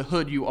losers, to the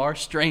hood you are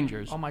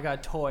strangers. Oh my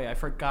God, toy. I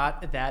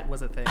forgot that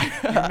was a thing.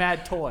 You're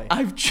mad toy.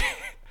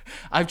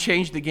 I've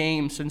changed the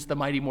game since the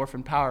Mighty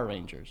Morphin Power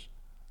Rangers.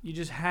 You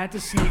just had to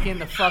sneak in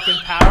the fucking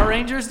Power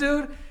Rangers,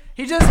 dude.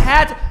 He just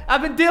had to.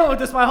 I've been dealing with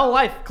this my whole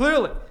life,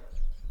 clearly.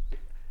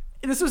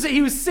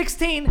 He was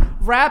 16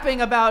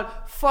 rapping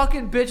about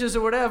fucking bitches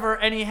or whatever,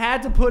 and he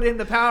had to put in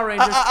the Power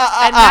Rangers,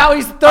 and now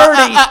he's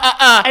 30,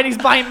 and he's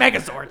buying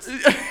Megazords.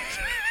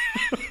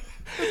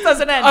 It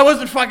doesn't end. I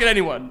wasn't fucking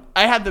anyone.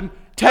 I had them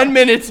 10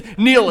 minutes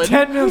kneeling.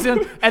 10 minutes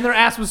in, and their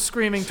ass was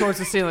screaming towards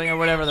the ceiling or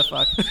whatever the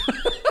fuck.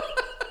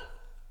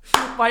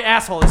 My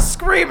asshole is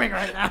screaming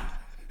right now.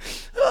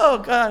 Oh,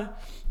 God.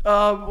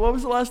 What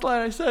was the last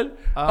line I said?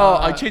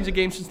 I changed the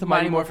game since the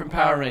Mighty Morphin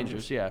Power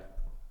Rangers. Yeah.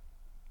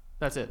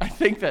 That's it. I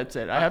think that's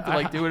it. I have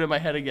to do it in my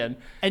head again.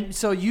 And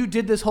so you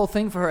did this whole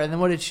thing for her, and then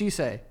what did she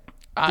say?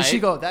 Did she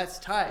go, that's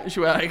tight? She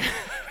went like,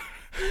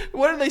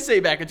 what did they say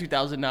back in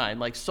 2009?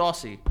 Like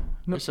saucy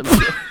or something.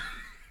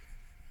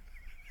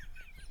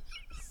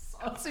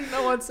 Saucy?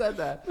 No one said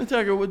that.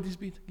 Tiger, would these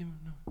beats give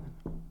no?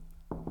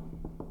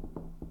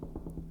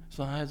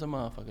 Sly as a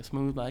motherfucker,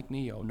 smooth like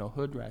Neo. No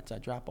hood rats. I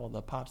drop all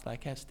the pops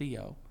like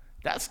Castillo.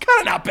 That's kind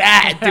of not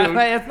bad, dude.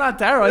 It's not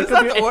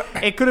terrible.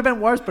 It could have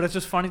been worse, but it's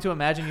just funny to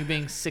imagine you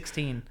being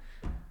 16.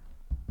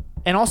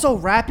 And also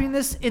rapping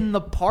this in the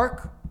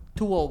park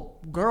to a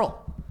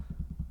girl.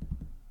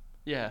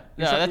 Yeah.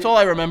 Yeah, that's all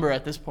I remember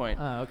at this point.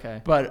 Oh,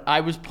 okay. But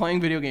I was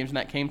playing video games and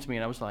that came to me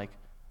and I was like,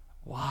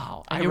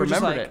 wow. And I you were just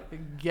remembered like, it.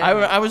 yeah,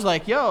 I was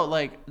like, yo,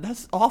 like,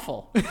 that's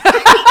awful.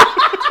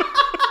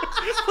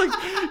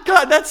 Like,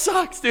 God, that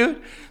sucks,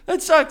 dude.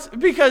 That sucks.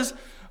 Because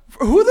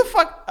who the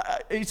fuck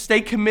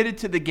stay committed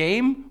to the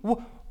game?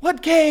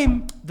 What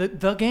game? The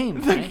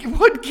game. Right?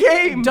 What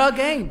game? The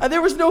game.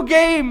 There was no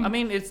game. I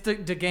mean, it's the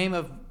game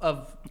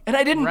of and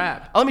I didn't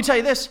rap. Let me tell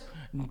you this.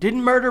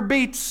 Didn't murder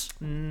Beats.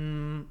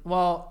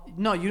 Well,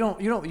 no, you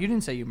don't. You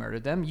didn't say you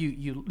murdered them.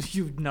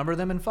 You number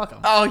them and fuck them.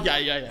 Oh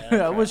yeah.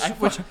 Okay.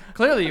 which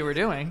clearly you were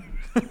doing.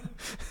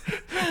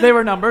 They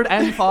were numbered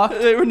and fucked.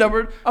 They were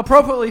numbered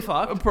appropriately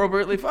fucked.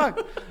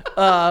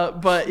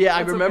 But yeah, I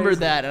remembered amazing.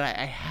 that, and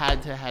I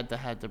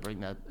had to bring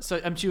that. So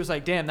she was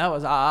like, "Damn, that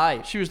was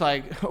aight." She was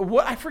like,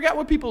 "What?" I forgot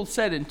what people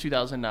said in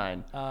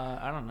 2009.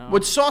 I don't know.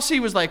 What saucy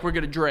was like, we're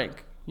gonna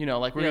drink. You know,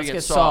 like we're gonna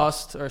get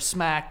sauced or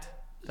smacked.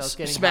 That was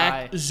getting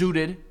smacked, high.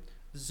 zooted.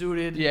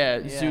 Yeah,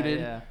 zooted.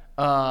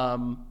 Yeah.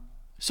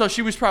 So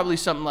she was probably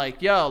something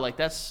like, "Yo, like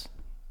that's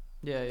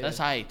That's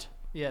aight.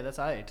 Yeah, that's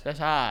aight. That's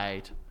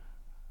aight."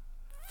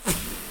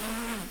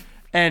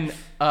 And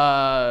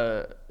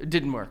it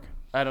didn't work.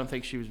 I don't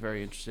think she was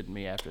very interested in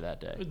me after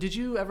that day. Did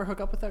you ever hook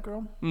up with that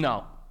girl?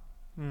 No.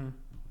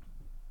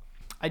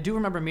 I do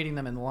remember meeting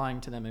them and lying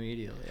to them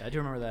immediately. I do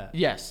remember that.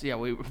 Yes. Yeah.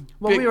 We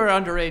we were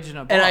underage in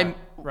a bar,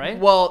 right?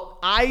 Well,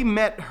 I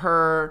met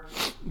her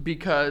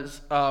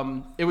because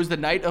it was the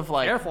night of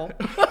like. Careful.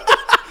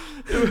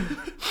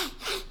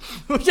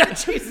 Yeah,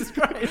 Jesus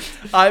Christ.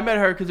 I met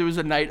her because it was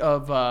a night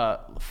of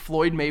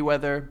Floyd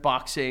Mayweather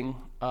boxing.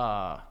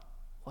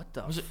 What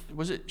the?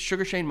 Was it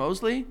Sugar Shane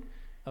Mosley?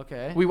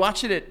 Okay. We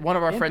watched it at one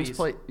of our friends' Impy's.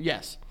 place.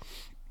 Yes.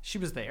 She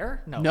was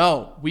there?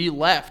 No, we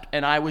left,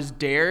 and I was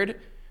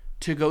dared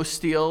to go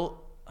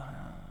steal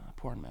a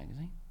porn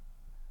magazine,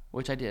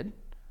 which I did.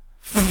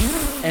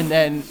 And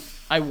then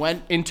I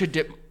went into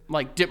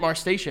Ditmar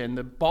Station,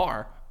 the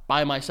bar,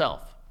 by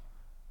myself.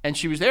 And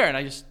she was there, and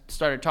I just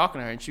started talking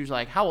to her, and she was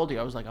like, "How old are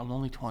you?" I was like, "I'm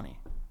only 20."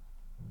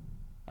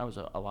 I was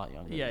a lot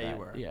younger. Yeah, than that. you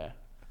were. Yeah.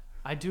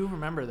 I do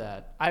remember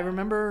that. I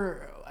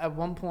remember at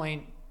one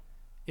point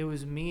it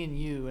was me and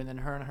you and then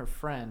her and her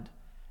friend.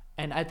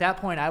 And at that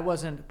point I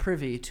wasn't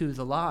privy to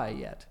the lie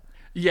yet.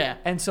 Yeah.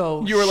 And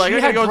so you were like,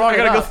 I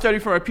gotta go study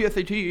for my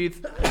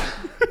PSATs.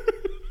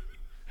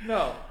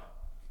 No.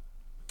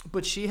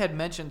 But she had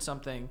mentioned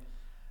something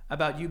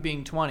about you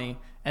being 20,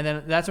 and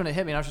then that's when it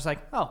hit me, and I was just like,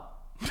 oh.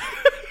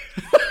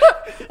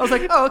 I was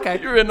like, oh,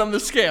 okay. You're in on the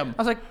scam. I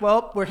was like,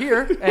 well, we're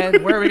here,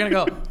 and where are we gonna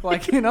go?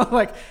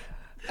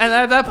 And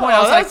at that point,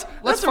 I was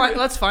like,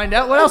 let's find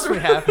out what else we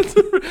have.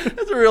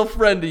 That's a real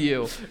friend to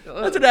you.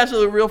 That's an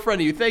absolute real friend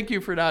to you. Thank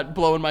you for not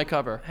blowing my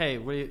cover. Hey,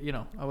 what do you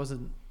know? I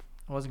wasn't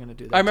gonna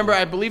do that. I remember.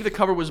 I believe the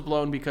cover was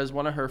blown because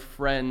one of her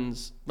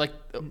friends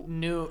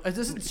knew.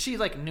 She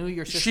knew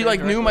your sister. She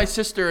directly? knew my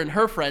sister and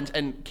her friends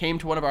and came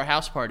to one of our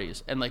house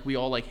parties and we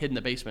all hid in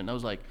the basement. And I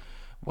was like,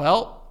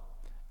 well.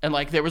 And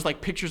there was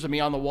pictures of me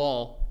on the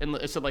wall, and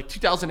it said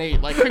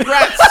 2008.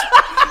 Congrats,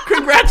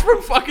 congrats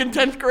from fucking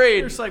 10th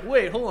grade. You're just like,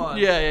 wait, hold on.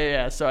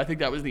 Yeah. So I think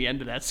that was the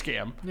end of that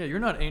scam. Yeah, you're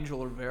not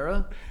Angel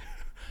Rivera,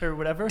 or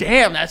whatever.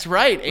 Damn, that's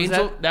right.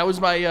 That was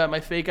my my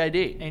fake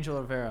ID.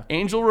 Angel Rivera.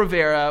 Angel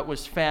Rivera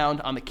was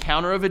found on the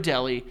counter of a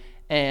deli,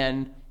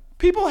 and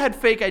people had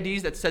fake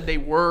IDs that said they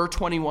were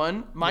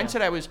 21. Mine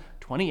said I was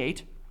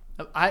 28.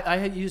 I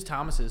had used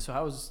Thomas's,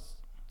 so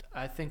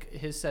I think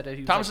his said that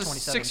he was Thomas 27.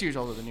 is 6 years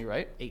older than you,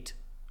 right? 8.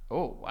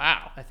 Oh,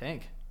 wow. I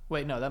think.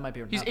 Wait, no, that might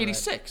be. He's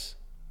 86.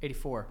 Right.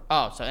 84.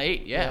 Oh, so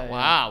 8. Yeah. Yeah.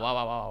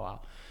 Wow.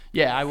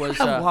 Yeah, I was.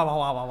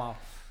 Wow.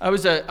 I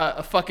was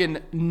a fucking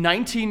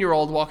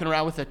 19-year-old walking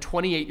around with a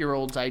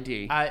 28-year-old's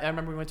ID. I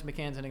remember we went to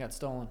McCann's and it got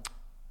stolen.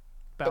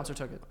 Bouncer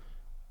took it.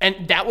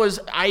 And that was,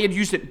 I had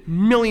used it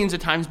millions of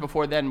times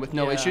before then with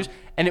no issues.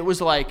 And it was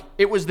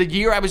the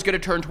year I was going to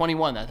turn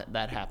 21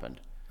 that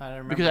happened. I don't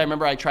remember. Because I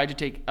remember I tried to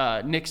take,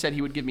 Nick said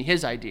he would give me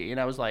his ID.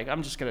 And I was like,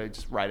 I'm just going to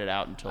just ride it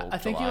out until I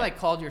think July. you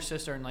called your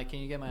sister and can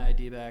you get my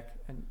ID back?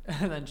 And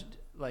then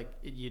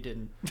you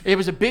didn't. It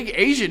was a big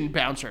Asian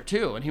bouncer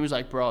too. And he was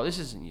like, bro, this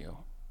isn't you.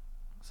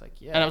 It's like,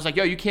 yeah. And I was like,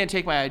 yo, you can't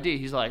take my ID.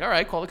 He's like, all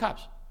right, call the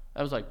cops.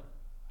 I was like,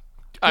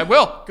 I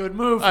will. Good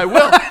move. I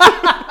will.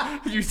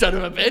 You son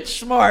of a bitch.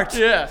 Smart.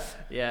 Yeah.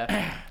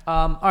 Yeah.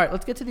 All right,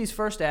 let's get to these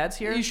first ads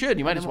here. You should.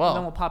 You might as well.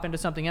 Then we'll pop into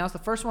something else. The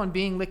first one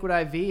being Liquid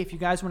IV. If you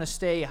guys want to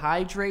stay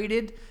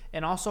hydrated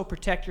and also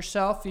protect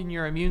yourself and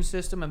your immune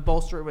system and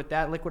bolster it with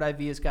that, Liquid IV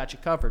has got you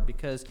covered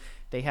because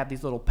they have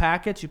these little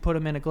packets. You put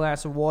them in a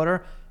glass of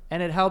water,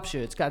 and it helps you.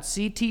 It's got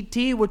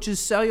CTT, which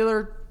is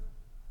cellular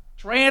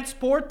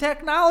transport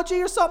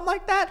technology or something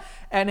like that,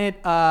 and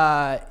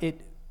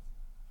it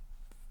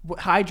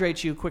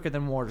hydrates you quicker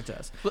than water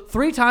does.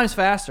 3 times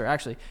faster,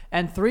 actually,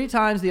 and 3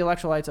 times the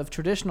electrolytes of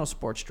traditional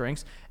sports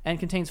drinks, and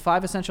contains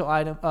 5 essential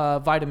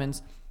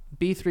vitamins: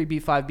 B3,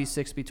 B5,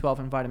 B6, B12,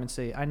 and vitamin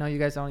C. I know you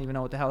guys don't even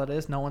know what the hell it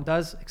is. No one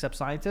does except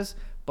scientists,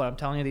 but I'm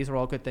telling you, these are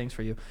all good things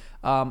for you.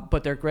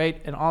 But they're great,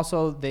 and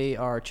also they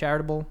are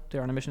charitable.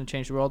 They're on a mission to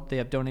change the world. They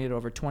have donated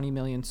over 20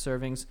 million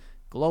servings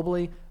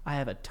globally. I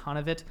have a ton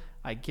of it.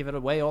 I give it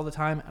away all the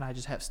time, and I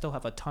just still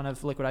have a ton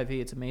of Liquid IV.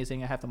 It's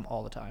amazing. I have them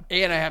all the time.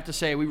 And I have to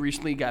say, we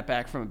recently got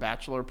back from a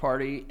bachelor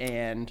party,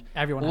 and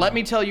everyone. Let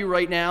me tell you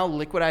right now,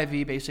 Liquid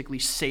IV basically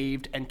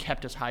saved and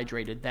kept us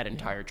hydrated that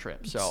entire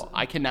trip. So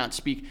I cannot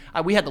speak.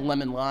 We had the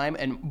lemon lime,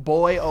 and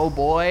boy, oh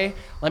boy,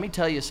 let me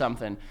tell you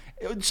something.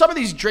 Some of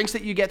these drinks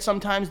that you get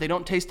sometimes, they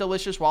don't taste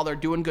delicious while they're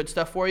doing good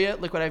stuff for you.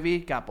 Liquid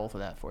IV got both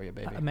of that for you,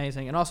 baby.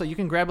 Amazing. And also, you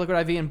can grab Liquid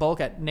IV in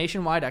bulk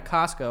nationwide at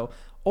Costco,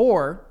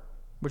 or,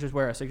 which is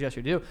where I suggest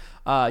you do,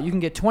 you can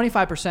get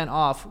 25%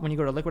 off when you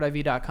go to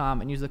liquidiv.com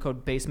and use the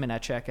code BASEMENT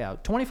at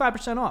checkout.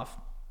 25% off.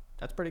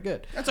 That's pretty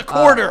good. That's a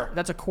quarter.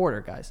 That's a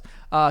quarter, guys.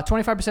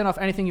 25% off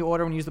anything you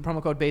order when you use the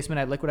promo code BASEMENT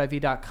at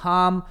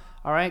liquidiv.com.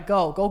 All right,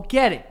 go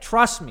get it.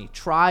 Trust me.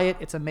 Try it.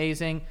 It's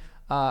amazing.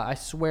 I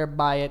swear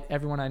by it.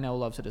 Everyone I know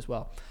loves it as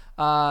well.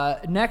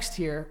 Next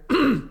here,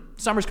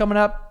 summer's coming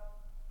up.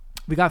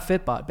 We got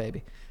Fitbod,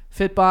 baby.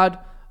 Fitbod,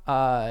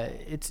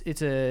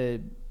 it's a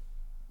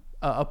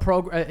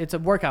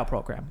workout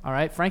program. All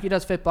right, Frankie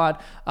does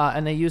Fitbod,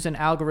 and they use an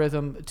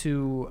algorithm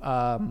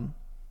to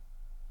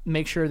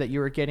make sure that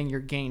you are getting your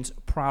gains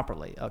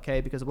properly. Okay,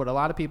 because what a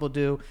lot of people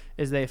do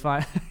is they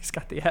find he's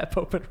got the app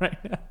open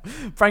right now.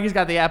 Frankie's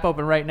got the app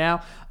open right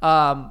now.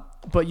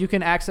 But you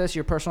can access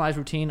your personalized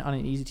routine on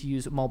an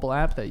easy-to-use mobile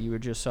app that you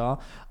just saw,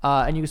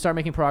 and you can start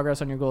making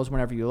progress on your goals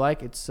whenever you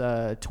like. It's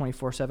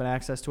 24/7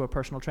 access to a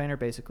personal trainer,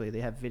 basically.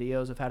 They have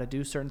videos of how to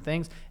do certain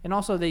things, and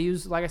also they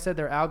use, like I said,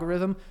 their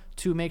algorithm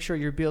to make sure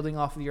you're building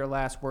off of your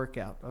last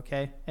workout,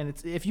 okay? And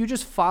if you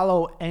just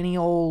follow any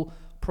old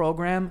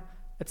program,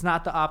 it's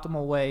not the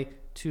optimal way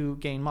to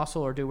gain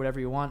muscle or do whatever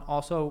you want.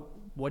 Also,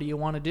 what do you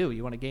want to do?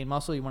 You want to gain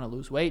muscle? You want to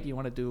lose weight? What do you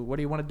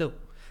want to do?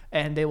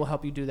 And they will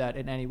help you do that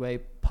in any way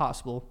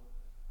possible.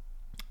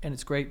 And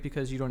it's great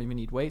because you don't even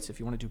need weights. If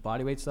you want to do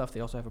body weight stuff,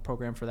 they also have a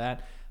program for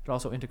that. It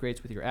also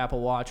integrates with your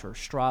Apple Watch or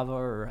Strava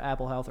or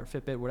Apple Health or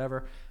Fitbit,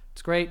 whatever.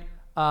 It's great.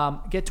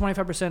 Get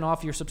 25%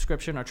 off your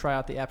subscription or try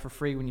out the app for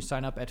free when you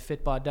sign up at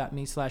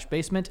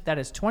fitbod.me/basement. That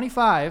is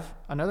 25,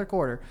 another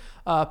quarter,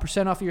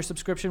 % off your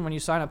subscription when you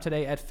sign up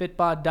today at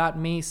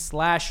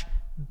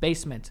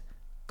fitbod.me/basement.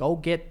 Go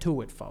get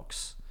to it,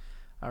 folks.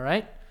 All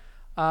right?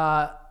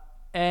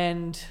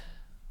 And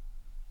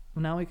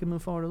now we can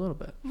move forward a little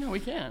bit. No, we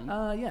can.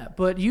 Yeah,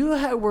 but you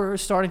were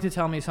starting to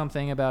tell me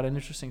something about an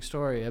interesting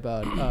story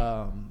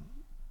about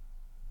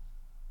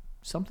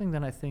something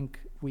that I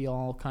think we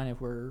all kind of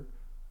were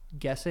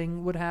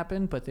guessing would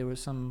happen, but there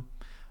was some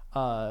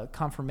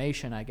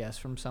confirmation, I guess,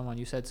 from someone.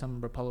 You said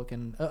some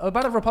Republican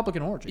about a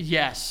Republican orgy.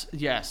 Yes.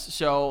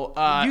 So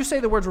you say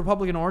the words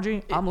Republican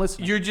orgy, I'm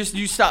listening.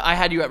 You stop. I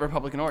had you at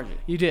Republican orgy.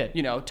 You did.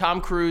 You know,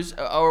 Tom Cruise,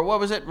 or what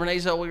was it? Renee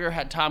Zellweger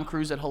had Tom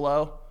Cruise at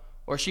Hello,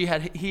 or he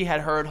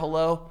had her at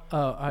Hello.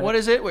 What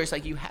is it? Where it's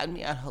like, you had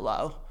me at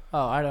Hello.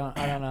 Oh, I don't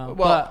know.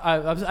 Well,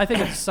 but I think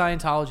it's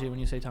Scientology when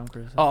you say Tom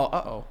Cruise.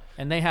 Oh.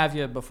 And they have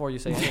you before you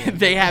say anything.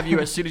 They have you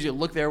as soon as you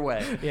look their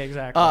way. Yeah,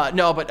 exactly.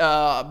 No,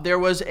 but there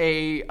was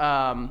a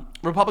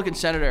Republican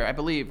senator, I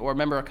believe, or a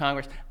member of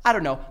Congress. I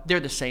don't know. They're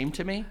the same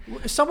to me.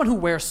 Someone who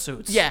wears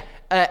suits. Yeah,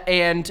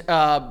 and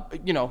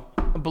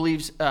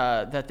believes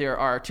that there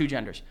are two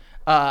genders.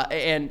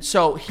 And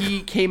so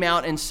he came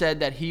out and said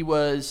that he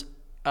was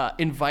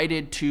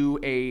invited to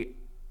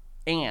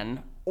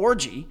an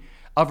orgy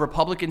of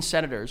Republican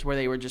senators where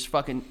they were just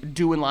fucking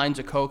doing lines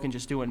of coke and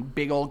just doing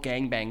big old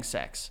gangbang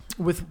sex.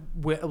 With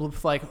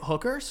like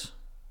hookers?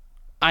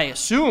 I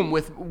assume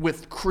with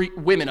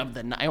women of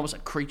the night. I almost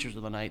said creatures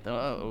of the night, though.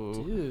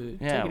 Uh-oh. Dude,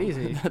 Yeah, take it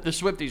easy. The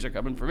Swifties are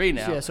coming for me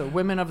now. Yeah, so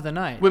women of the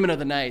night. Women of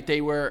the night.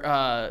 They were,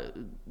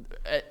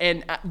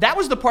 and that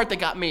was the part that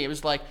got me. It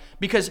was like,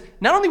 because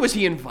not only was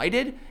he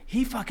invited,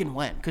 he fucking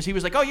went. Because he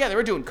was like, oh yeah, they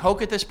were doing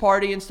coke at this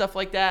party and stuff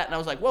like that. And I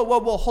was like,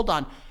 whoa, hold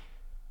on.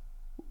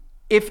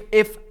 If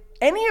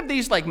any of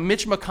these like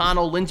Mitch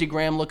McConnell, Lindsey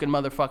Graham looking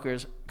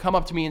motherfuckers come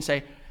up to me and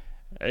say,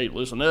 hey,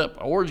 listen up,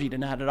 orgy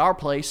tonight at our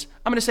place,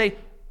 I'm going to say,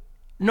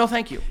 no,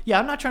 thank you. Yeah,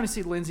 I'm not trying to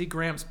see Lindsey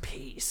Graham's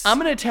piece. I'm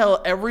going to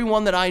tell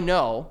everyone that I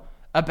know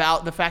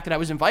about the fact that I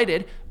was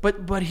invited,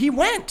 but he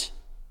went.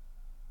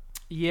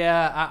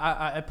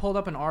 Yeah, I pulled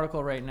up an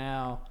article right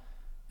now,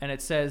 and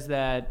it says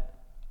that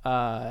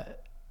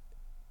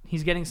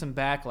he's getting some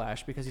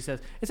backlash because he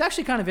says it's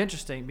actually kind of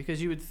interesting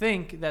because you would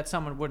think that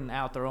someone wouldn't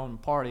out their own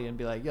party and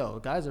be like, "Yo,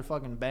 guys are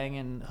fucking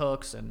banging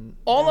hooks and."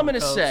 All I'm doing going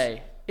to cokes."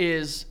 say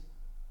is,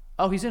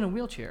 Oh, he's in a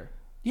wheelchair,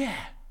 yeah,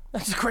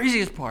 that's the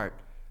craziest part.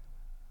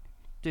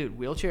 dude.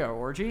 Wheelchair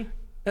orgy.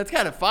 That's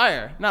kind of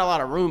fire. Not a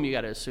lot of room, you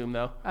got to assume,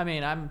 though. I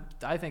mean,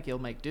 I think he'll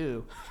make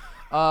do.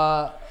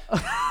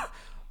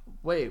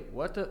 Wait,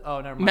 what the? Oh,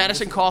 never mind.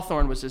 Madison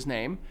Cawthorn was his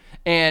name.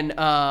 And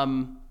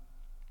I'm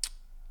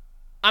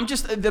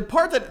just, the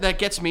part that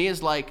gets me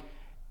is like,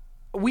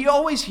 we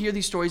always hear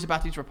these stories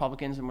about these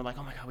Republicans and we're like,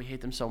 oh my God, we hate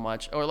them so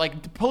much. Or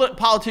like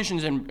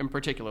politicians in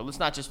particular. Let's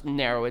not just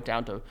narrow it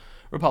down to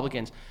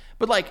Republicans.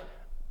 But like,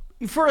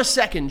 for a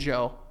second,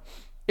 Joe,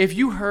 if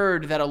you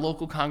heard that a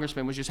local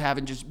congressman was just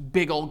having just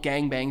big old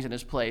gangbangs in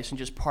his place and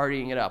just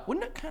partying it up,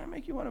 wouldn't it kind of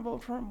make you want to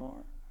vote for him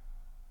more?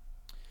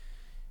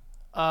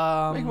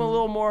 Make him a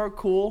little more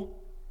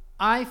cool?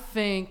 I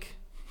think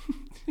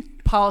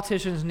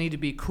politicians need to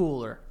be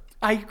cooler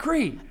I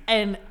agree.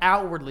 and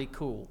outwardly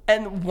cool.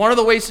 And one of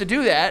the ways to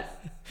do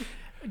that,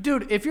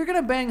 Dude, if you're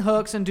going to bang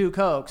hooks and do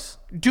cokes,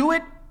 do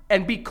it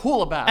and be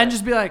cool about it. and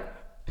just be like,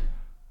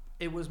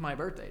 it was my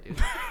birthday, dude.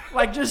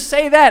 Like, just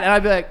say that, and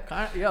I'd be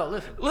like, yo,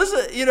 listen.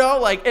 Listen, you know,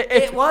 like,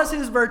 It was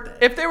his birthday.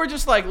 if they were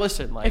just like,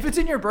 listen, like, If it's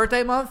in your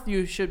birthday month,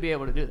 you should be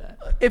able to do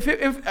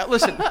that.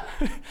 listen,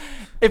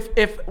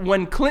 if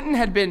when Clinton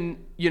had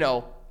been, you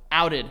know,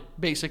 outed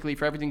basically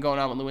for everything going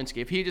on with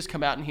Lewinsky, if he had just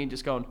come out and he'd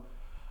just gone,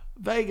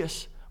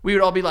 Vegas, we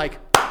would all be like,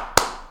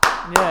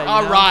 Yeah.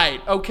 all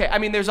right, okay. I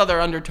mean, there's other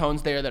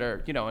undertones there that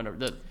are, you know, in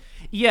the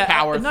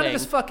power none thing. of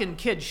this fucking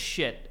kid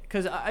shit.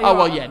 Cause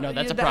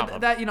that's a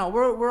problem. That you know,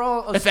 we're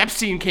all. If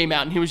Epstein came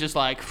out and he was just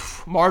like,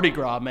 Mardi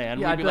Gras, man,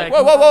 Yeah, we'd I'd be be like,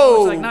 like,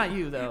 whoa. It's like, not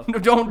you, though. No,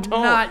 don't.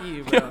 Not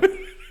you, bro.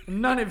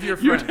 None of your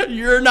friends.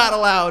 You're not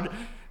allowed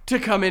to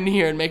come in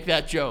here and make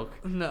that joke.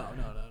 No.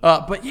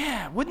 But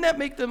yeah, wouldn't that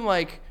make them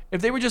like,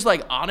 if they were just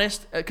like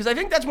honest? Because I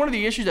think that's one of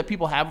the issues that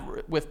people have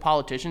with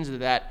politicians is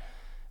that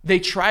they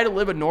try to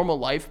live a normal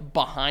life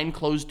behind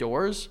closed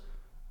doors,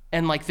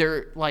 and like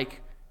they're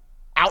like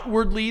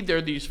outwardly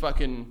they're these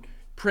fucking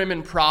prim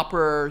and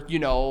proper, you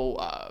know,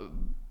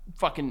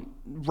 fucking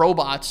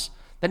robots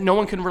that no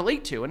one can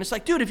relate to. And it's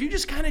like, dude, if you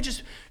just kind of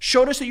just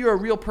showed us that you're a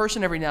real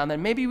person every now and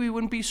then, maybe we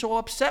wouldn't be so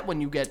upset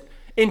when you get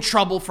in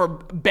trouble for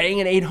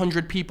banging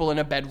 800 people in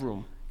a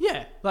bedroom.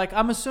 Yeah, like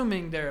I'm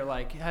assuming they're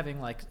like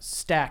having like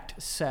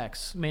stacked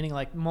sex, meaning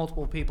like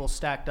multiple people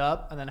stacked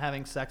up and then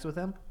having sex with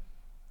him.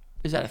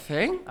 Is that a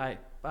thing? I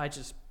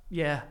just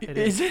yeah, it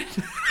Is it?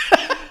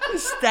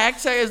 Stacked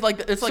sex is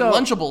like, it's like So-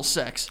 Lunchable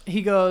sex.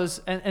 He goes,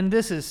 and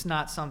this is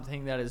not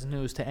something that is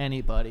news to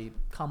anybody.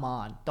 Come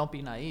on, don't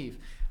be naive.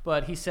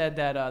 But he said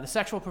that the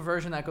sexual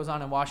perversion that goes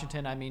on in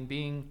Washington, I mean,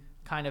 being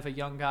kind of a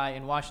young guy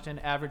in Washington,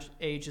 average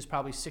age is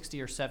probably 60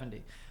 or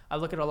 70. I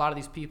look at a lot of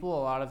these people,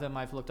 a lot of them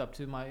I've looked up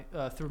to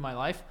through my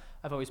life.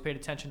 I've always paid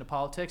attention to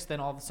politics. Then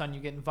all of a sudden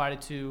you get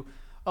invited to,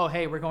 oh,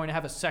 hey, we're going to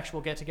have a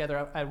sexual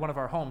get-together at one of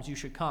our homes. You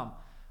should come.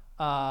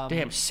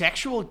 Damn,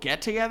 sexual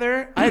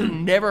get-together? I've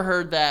never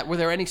heard that. Were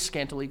there any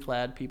scantily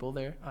clad people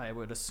there? I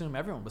would assume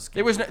everyone was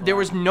There was scantily there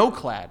was no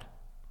clad.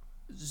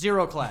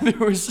 zero clad. There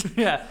was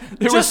Yeah,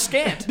 there just was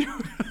scant.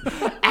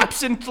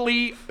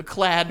 absently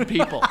clad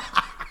people.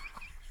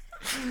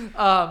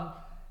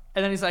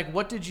 And then he's like,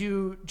 what did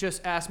you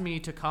just ask me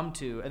to come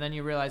to? And then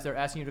you realize they're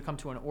asking you to come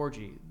to an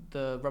orgy.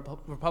 The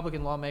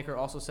Republican lawmaker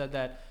also said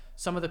that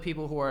some of the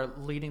people who are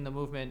leading the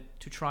movement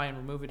to try and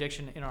remove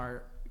addiction in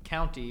our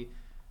county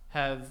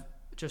have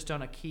just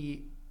done a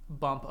key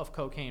bump of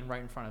cocaine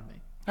right in front of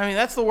me. I mean,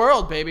 that's the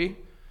world, baby.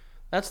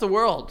 That's the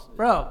world.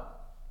 Bro,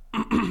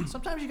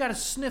 sometimes you got to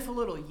sniff a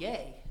little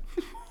yay.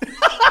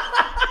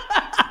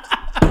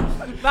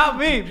 Not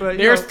me, but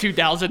There's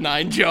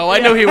 2009 Joe. I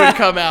knew he would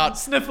come out.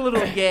 sniff a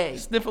little yay.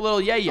 Sniff a little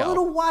yayo. A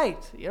little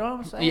white. You know what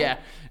I'm saying? Yeah.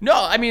 No,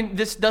 I mean,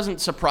 this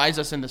doesn't surprise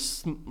us in the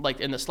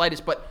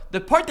slightest, but the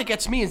part that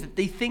gets me is that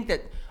they think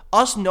that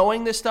us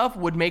knowing this stuff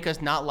would make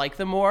us not like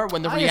them more,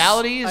 when the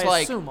reality is I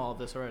like, assume all of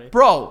this already.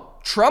 bro,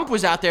 Trump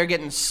was out there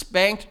getting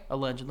spanked,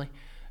 allegedly,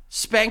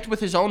 spanked with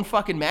his own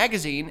fucking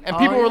magazine, and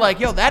people were like,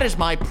 yo, that is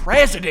my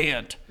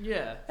president.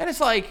 Yeah. And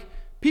it's like,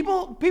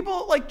 people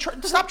like,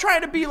 stop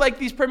trying to be like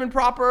these prim and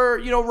proper,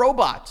 you know,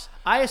 robots.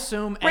 I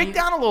assume Break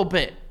down a little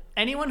bit.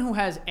 anyone who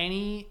has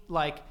any,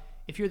 like,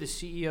 if you're the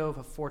CEO of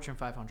a Fortune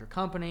 500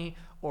 company,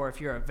 or if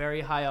you're a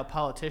very high up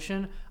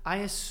politician, I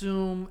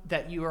assume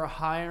that you are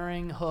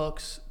hiring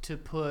hooks to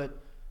put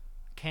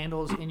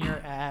candles in your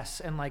ass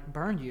and like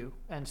burn you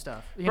and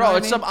stuff. You know Bro, what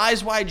it's I mean? some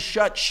Eyes Wide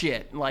Shut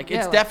shit. Like, Yeah,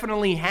 it's like,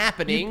 definitely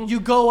happening.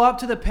 You go up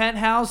to the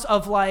penthouse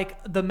of like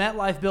the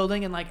MetLife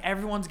building and like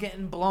everyone's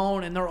getting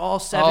blown and they're all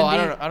 70. Oh, I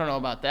don't know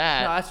about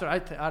that. No, that's what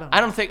I don't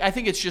know. I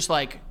think it's just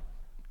like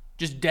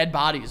just dead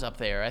bodies up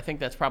there. I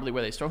think that's probably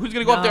where they start. Who's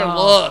gonna go up there and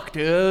look,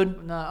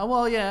 dude? No,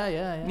 well,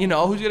 yeah. You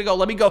know, who's gonna go?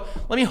 Let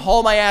me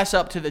haul my ass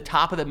up to the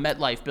top of the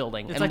MetLife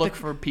building It's and like look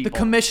for people. The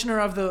commissioner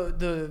of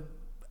the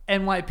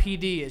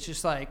NYPD is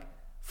just like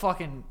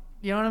fucking.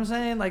 You know what I'm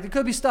saying? Like, there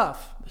could be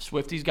stuff. The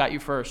Swifties got you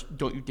first.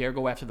 Don't you dare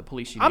go after the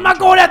police. I'm not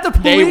going after the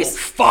They will police.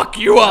 fuck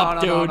you up,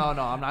 dude. No,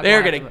 I'm not.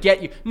 They're going gonna after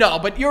get you. No,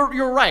 but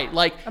you're right.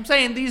 Like, I'm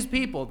saying these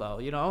people though,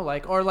 you know,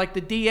 like, or like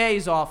the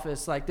DA's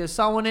office, like there's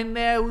someone in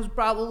there who's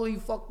probably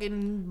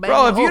fucking banging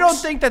bro, if you don't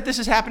hooks. think that this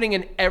is happening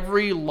in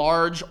every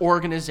large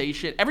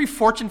organization, every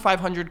Fortune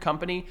 500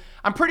 company,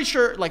 I'm pretty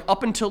sure, like,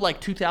 up until like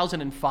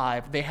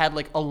 2005, they had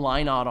like a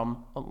line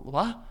item,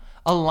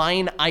 a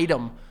line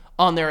item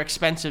on their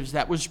expenses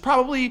that was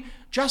probably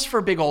just for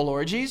big old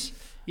orgies,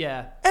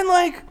 Yeah, and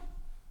like,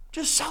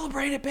 just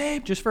celebrate it,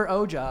 babe. just for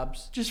O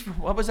jobs. Just for,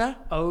 what was that?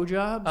 O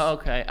jobs? Oh,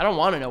 okay, I don't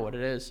want to know what it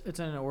is. It's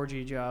an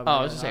orgy job. Oh,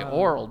 I was gonna say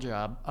oral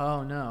job.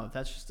 Oh no,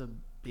 that's just a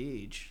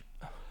beach.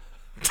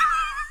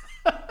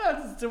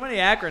 That's too many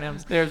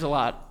acronyms. There's a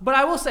lot. But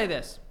I will say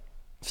this: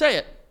 Say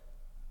it.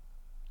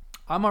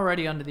 I'm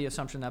already under the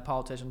assumption that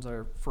politicians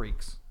are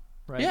freaks,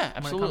 right? Yeah, When it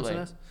comes to absolutely.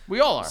 this. We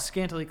all are.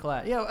 Scantily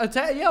clad. Yeah,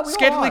 we all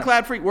Scantily are.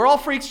 clad freak. We're all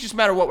freaks, just no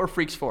matter what we're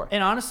freaks for.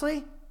 And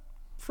honestly,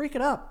 freak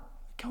it up.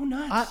 Go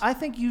nuts. I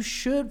think you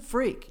should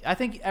freak. I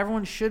think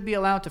everyone should be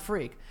allowed to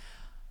freak.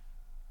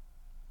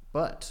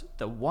 But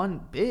the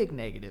one big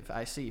negative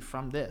I see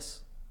from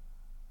this,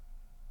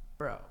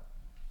 bro,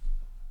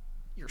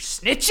 you're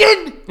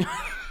snitching?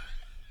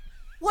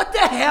 What the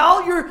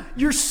hell?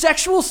 You're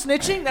sexual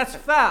snitching? That's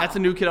foul. That's a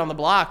new kid on the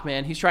block,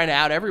 man. He's trying to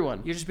out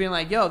everyone. You're just being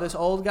like, yo, this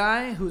old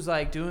guy who's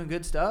like doing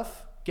good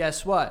stuff,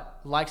 guess what?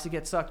 Likes to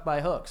get sucked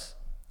by hooks.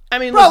 I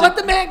mean, Bro, listen, let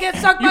the man get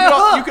sucked by a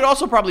hook. you could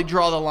also probably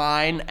draw the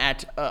line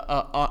at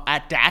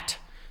that,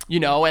 you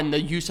know, and the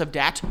use of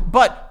that.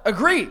 But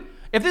agree,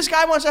 if this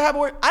guy wants to have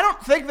I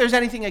don't think there's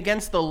anything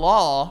against the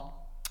law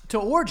To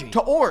orgy.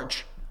 to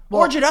orge.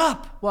 Orge it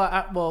up.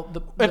 Well,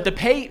 If the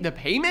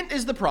payment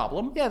is the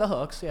problem. yeah, the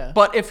hooks, yeah.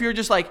 But if you're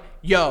just like,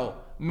 yo,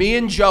 me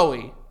and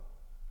Joey,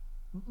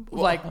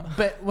 Like,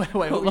 but wait,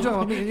 what you talking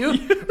about, me and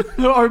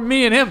you? Or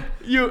me and him?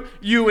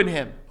 you and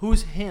him.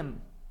 Who's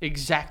him?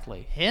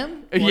 Exactly.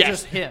 Him? Or Yes.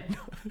 just him?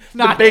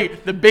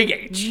 The big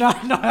H.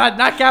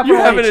 not capital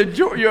You're having H. a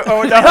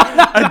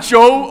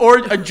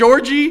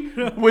Georgie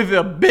with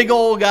a big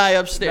old guy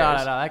upstairs.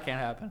 No, that can't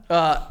happen.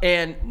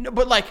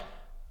 But like,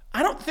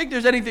 I don't think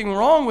there's anything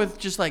wrong with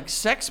just like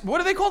sex. What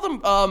do they call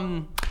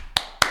them?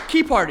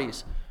 Key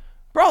parties.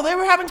 Bro, they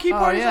were having key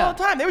parties yeah. all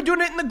the time. They were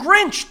doing it in the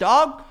Grinch,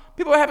 dog.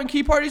 People were having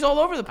key parties all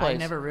over the place. I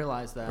never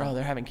realized that. Bro,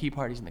 they're having key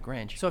parties in the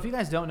Grinch. So if you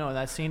guys don't know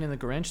that scene in The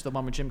Grinch, the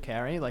one with Jim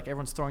Carrey, like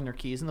everyone's throwing their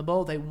keys in the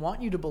bowl, they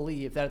want you to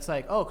believe that it's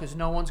like, oh, because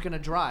no one's going to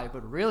drive.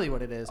 But really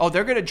what it is, Oh,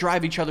 they're gonna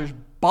drive each other's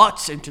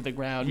butts into the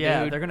ground,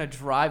 yeah, dude. they're going to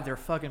drive their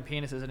fucking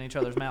penises in each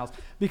other's mouths.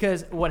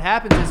 Because what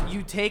happens is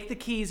you take the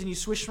keys and you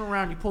swish them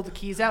around, you pull the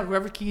keys out,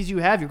 whoever keys you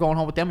have, you're going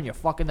home with them and you're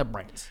fucking their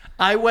brains.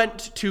 I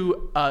went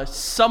to a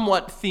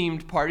somewhat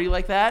themed party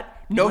like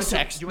that. No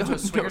sex. You went to a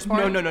swingers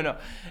party? No.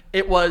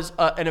 It was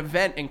an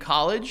event in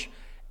college,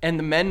 and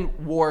the men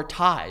wore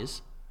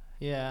ties.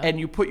 Yeah. And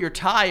you put your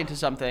tie into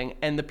something,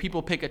 and the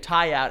people pick a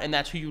tie out, and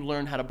that's who you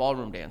learn how to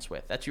ballroom dance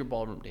with. That's your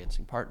ballroom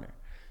dancing partner.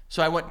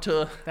 So I went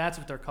to. That's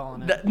what they're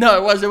calling it. No,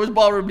 it was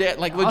ballroom dance.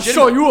 Like I'll legit.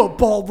 show you a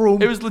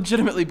ballroom. It was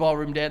legitimately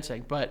ballroom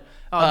dancing, but.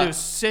 Oh, dude,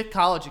 sick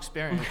college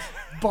experience.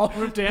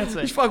 Ballroom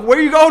dancing. Fuck, where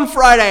are you going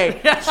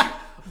Friday?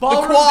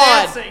 Ballroom the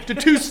quad dancing. to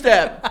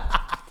two-step.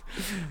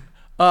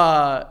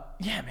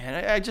 Yeah,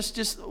 man. I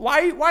just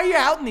why are you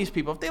outing these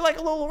people? If they like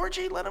a little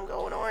orgy, let them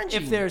go an orgy.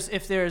 If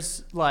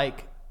there's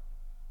like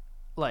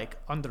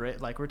under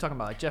it, like we're talking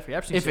about like Jeffrey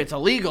Epstein. if it's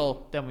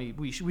illegal, then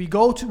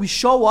we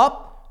show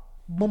up,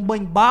 boom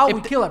bang bow,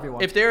 we kill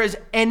everyone. If there is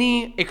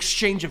any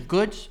exchange of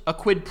goods, a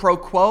quid pro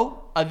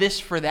quo, a this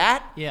for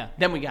that, Yeah.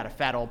 then we got a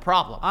fat old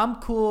problem. I'm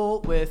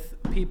cool with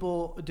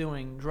people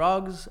doing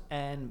drugs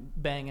and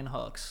banging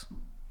hooks.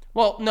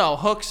 Well, no,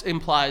 hooks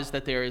implies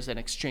that there is an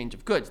exchange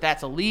of goods.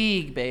 That's a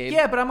league, babe.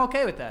 Yeah, but I'm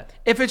okay with that.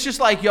 If it's just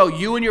like, yo,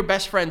 you and your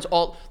best friends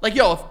all like,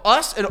 yo, if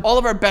us and all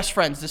of our best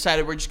friends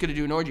decided we're just gonna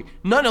do an orgy,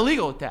 nothing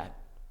illegal with that.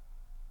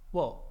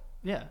 Well,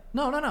 yeah.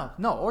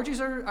 No. Orgies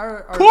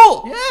are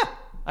Cool. Yeah.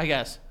 I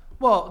guess.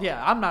 Well,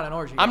 yeah. I'm not an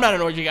orgy. I'm guy. not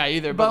an orgy guy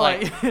either, but But,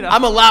 like, like, you know.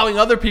 I'm allowing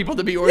other people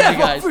to be orgy Yeah,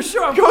 well, guys. for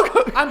sure.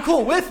 I'm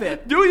cool with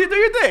it. Do your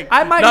thing.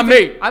 I might Not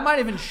even, me. I might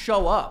even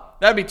show up.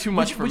 That'd be too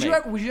much for Would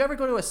me. you ever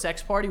go to a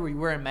sex party where you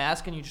wear a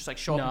mask and you just like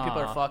show up and people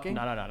are fucking?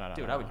 No.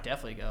 Dude, I would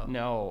definitely go.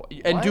 No.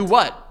 And What? do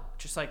what?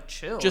 just like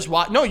chill. Just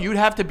watch. No, you'd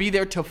have to be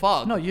there to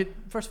fuck. No,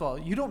 first of all,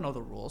 you don't know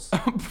the rules.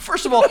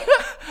 First of all,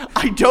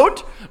 I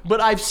don't, but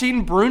I've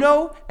seen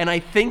Bruno, and I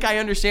think I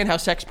understand how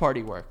Sex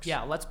Party works.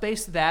 Yeah, let's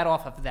base that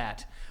off of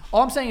that.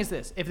 All I'm saying is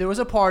this: if there was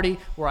a party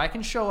where I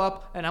can show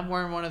up and I'm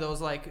wearing one of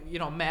those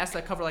masks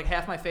that cover like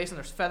half my face and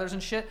there's feathers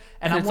and shit,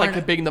 and I'm it's wearing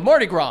like the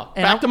Mardi Gras.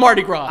 Back to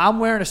Mardi Gras. I'm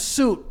wearing a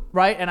suit,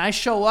 right? And I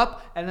show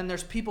up, and then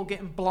there's people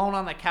getting blown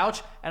on the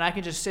couch, and I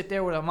can just sit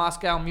there with a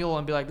Moscow Mule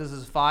and be like, "This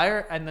is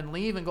fire," and then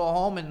leave and go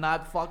home and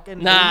not fucking.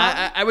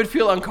 Nah, I would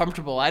feel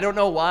uncomfortable. I don't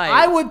know why.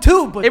 I would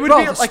too, but it would bro,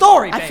 be the like,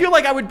 story. I babe. feel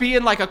like I would be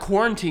in like a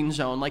quarantine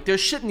zone. Like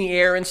there's shit in the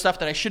air and stuff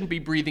that I shouldn't be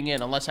breathing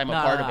in unless I'm a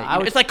part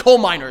of it. It's like coal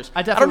miners.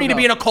 I don't need to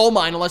be would in a coal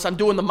mine unless I'm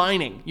doing the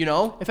mining. You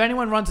know. If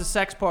anyone runs a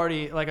sex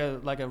party like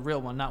a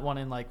real one, not one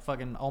in like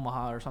fucking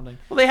Omaha or something.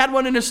 Well, they had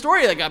one in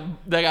Astoria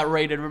that got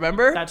raided.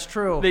 Remember? That's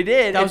true. They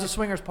did. That was a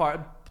swingers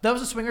bar. That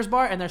was a swingers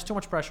bar, and there's too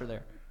much pressure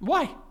there.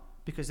 Why?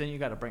 Because then you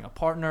got to bring a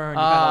partner, and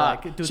you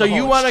got to do so the whole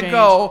you want to exchange.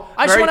 go?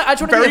 I just want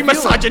to. Very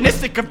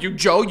misogynistic of you,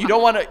 Joe. You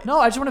don't want to. No,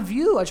 I just want to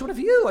view. I just want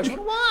to view. I just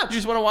want to watch. You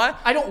just want to watch?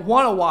 I don't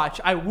want to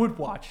watch. I would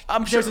watch.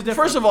 I'm sure.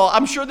 First of all,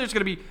 I'm sure there's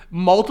going to be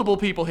multiple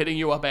people hitting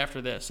you up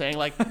after this, saying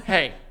like,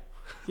 "Hey,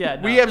 yeah,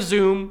 no. we have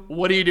Zoom.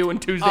 What are you doing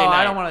Tuesday night?"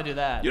 I don't want to do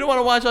that. You don't want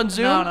to watch on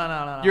Zoom?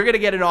 No. You're going to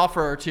get an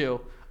offer or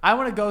two. I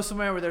want to go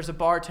somewhere where there's a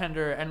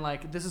bartender and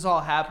like this is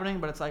all happening,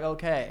 but it's like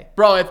okay,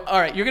 bro. All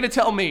right, you're gonna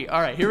tell me. All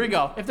right, here we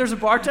go. If there's a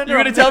bartender,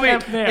 you're gonna tell me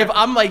if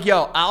I'm like,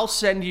 yo, I'll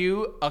send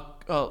you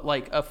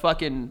a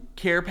fucking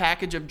care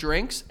package of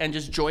drinks and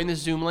just join the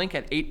Zoom link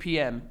at 8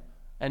 p.m.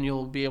 and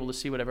you'll be able to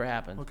see whatever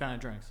happens. What kind of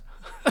drinks?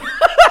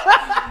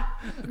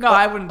 No,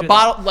 I wouldn't do a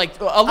bottle, like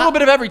a little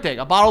bit of everything.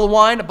 A bottle of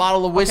wine, a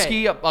bottle of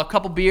whiskey, okay. a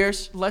couple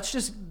beers. Let's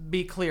just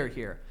be clear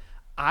here.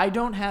 I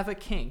don't have a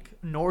kink,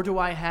 nor do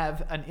I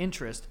have an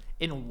interest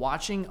in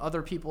watching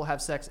other people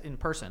have sex in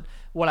person.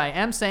 What I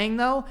am saying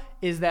though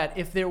is that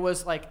if there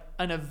was like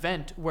an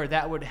event where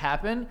that would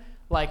happen,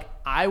 like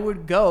I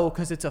would go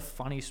because it's a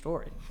funny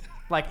story.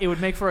 Like it would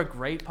make for a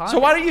great podcast. So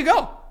why don't you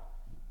go?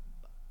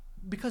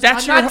 Because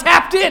I'm not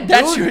tapped in.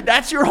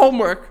 That's your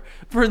homework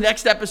for the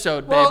next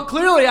episode, babe. Well,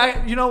 clearly,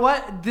 you know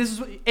what? This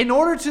is in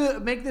order to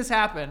make this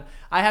happen,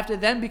 I have to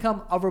then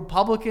become a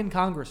Republican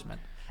congressman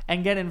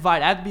and get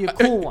invited. I have to be a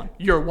cool one.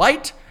 You're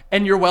white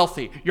and you're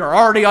wealthy. You're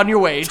already on your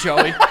way,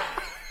 Joey.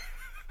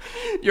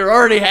 You're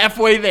already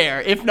halfway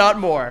there, if not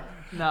more.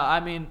 No, I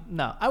mean,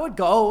 no. I would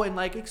go and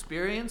like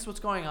experience what's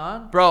going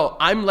on. Bro,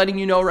 I'm letting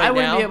you know right now. I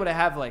wouldn't be able to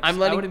have like. I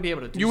wouldn't be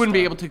able to do You wouldn't stuff.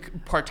 be able to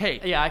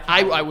partake. Yeah, I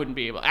can't. I wouldn't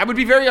be able. I would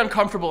be very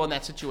uncomfortable in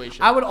that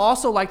situation. I would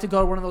also like to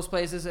go to one of those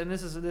places, and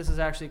this is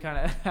actually kind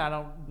of. I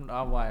don't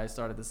know why I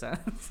started the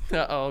sentence.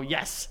 Oh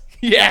yes.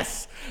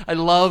 Yes. I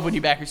love when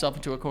you back yourself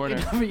into a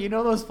corner. You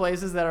know those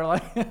places that are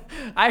like.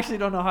 I actually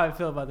don't know how I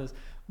feel about this.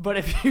 But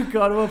if you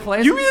go to a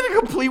place... You did a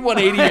complete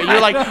 180.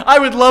 You're like, I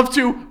would love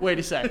to... Wait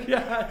a sec.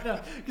 Yeah, I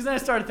know. Because then I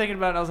started thinking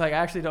about it, and I was like, I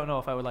actually don't know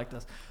if I would like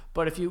this.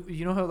 But if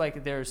you know how,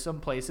 like, there's some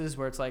places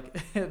where it's like,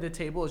 the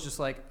table is just,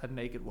 like, a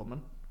naked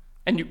woman.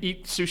 And you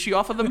eat sushi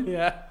off of them?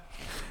 Yeah.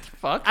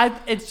 Fuck.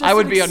 I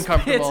would be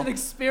uncomfortable. It's an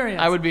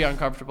experience. I would be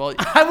uncomfortable.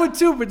 I would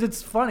too, but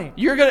it's funny.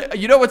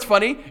 You know what's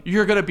funny?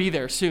 You're going to be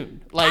there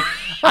soon. Like,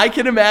 I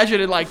can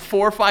imagine in, like,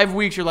 4 or 5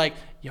 weeks, you're like,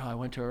 yo, I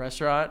went to a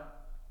restaurant,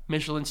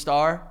 Michelin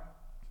star...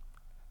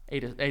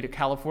 Ate a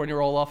California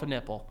roll off a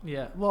nipple.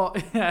 Yeah. Well,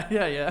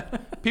 yeah.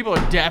 People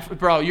are deaf.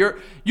 Bro, you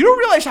don't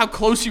realize how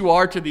close you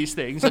are to these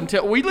things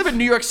until we live in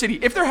New York City.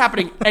 If they're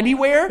happening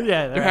anywhere,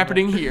 yeah, they're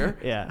happening here.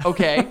 Yeah.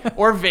 Okay.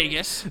 Or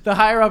Vegas. The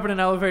higher up in an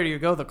elevator you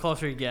go, the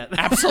closer you get.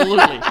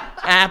 Absolutely.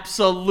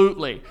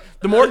 Absolutely.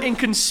 The more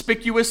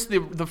inconspicuous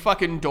the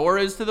fucking door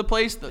is to the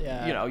place,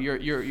 you're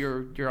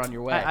on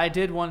your way. I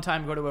did one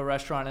time go to a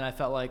restaurant and I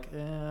felt like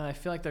I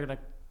feel like they're gonna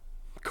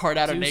cart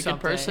out a naked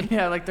person.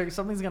 Yeah, like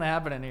something's gonna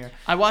happen in here.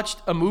 I watched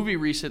a movie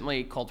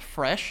recently called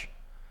Fresh,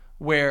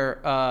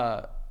 where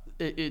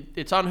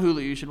it's on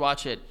Hulu. You should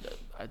watch it.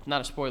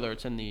 Not a spoiler.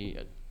 It's in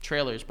the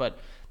trailers. But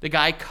the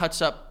guy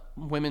cuts up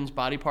women's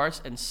body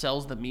parts and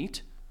sells the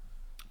meat.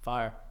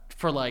 Fire.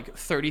 For like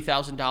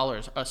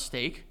 $30,000 a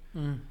steak.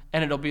 And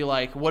it'll be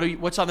like,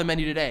 what's on the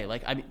menu today?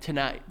 Like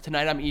tonight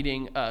I'm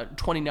eating a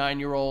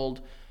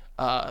 29-year-old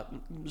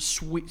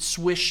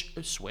Swedish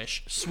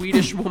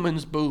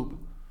woman's boob.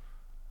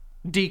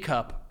 D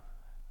cup,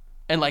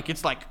 and like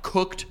it's like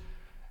cooked.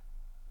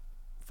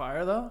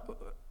 Fire though.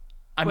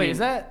 I mean,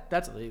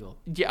 that's illegal?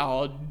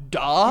 Yeah,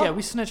 duh. Yeah,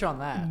 we snitch on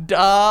that.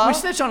 Duh. We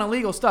snitch on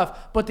illegal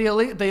stuff, but the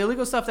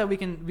illegal stuff that we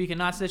can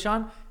not snitch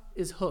on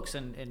is hooks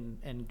and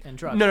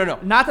drugs. No.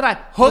 Not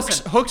that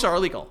hooks are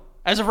illegal.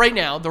 As of right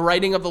now, the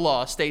writing of the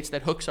law states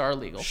that hooks are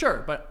illegal.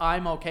 Sure, but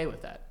I'm okay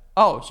with that.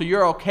 Oh, so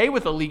you're okay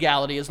with the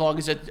legality as long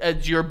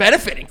as you're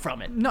benefiting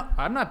from it? No,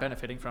 I'm not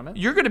benefiting from it.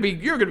 You're gonna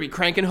be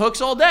cranking hooks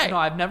all day. No,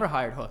 I've never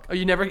hired Hook. Oh,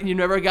 you never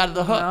got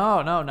the hook?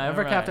 No,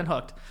 never Captain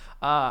Hooked.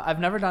 I've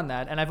never done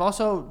that, and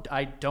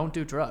I don't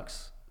do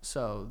drugs,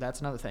 so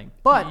that's another thing.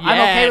 But I'm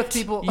okay with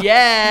people.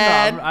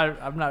 Yeah. No,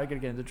 I'm not gonna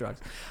get into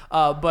drugs.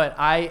 But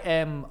I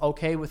am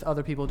okay with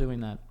other people doing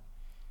that.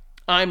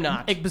 I'm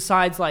not.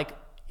 Besides, like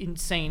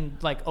insane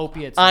like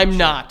opiates. and I'm shit.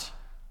 not.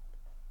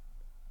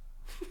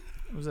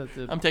 Was that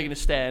the? I'm taking a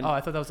stand. Oh,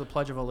 I thought that was the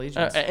Pledge of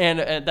Allegiance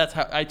and that's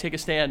how I take a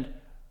stand.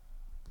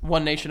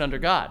 One nation under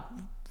God.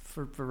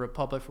 for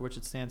Republic for which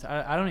it stands.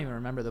 I don't even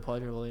remember the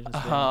Pledge of Allegiance.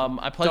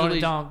 I pledge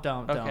allegiance.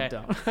 Don't.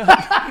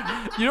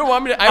 You don't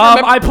want me to?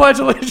 I pledge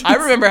allegiance. I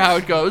remember how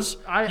it goes.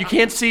 I- You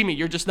can't see me.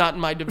 You're just not in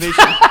my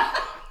division.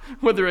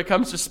 Whether it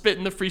comes to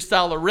spitting the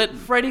freestyle or written.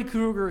 Freddy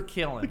Krueger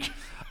killing.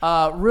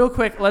 Real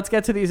quick, let's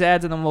get to these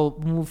ads and then we'll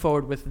move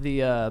forward with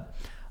the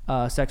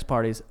sex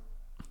parties.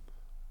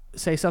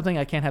 Say something.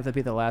 I can't have that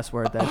be the last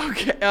word. That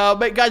Okay,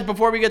 but guys,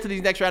 before we get to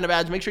these next round of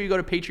ads, make sure you go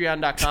to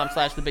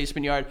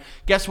patreon.com/thebasementyard.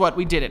 Guess what?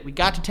 We did it. We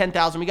got to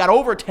 10,000. We got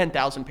over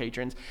 10,000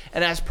 patrons.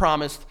 And as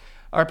promised,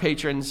 our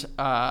patrons,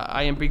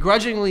 I am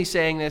begrudgingly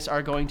saying this,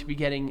 are going to be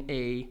getting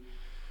a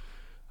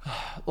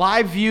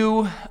live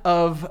view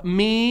of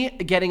me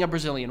getting a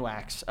Brazilian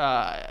wax.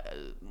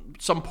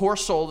 Some poor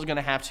soul is going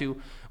to have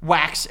to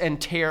wax and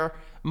tear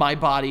my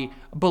body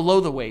below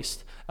the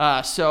waist.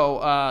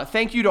 So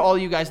thank you to all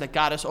you guys that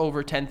got us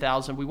over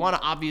 10,000. We want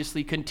to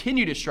obviously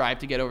continue to strive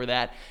to get over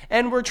that.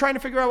 And we're trying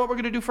to figure out what we're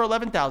going to do for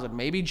 11,000.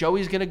 Maybe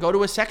Joey's going to go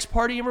to a sex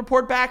party and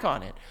report back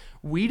on it.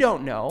 We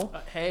don't know.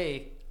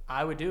 hey,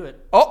 I would do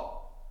it,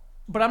 Oh,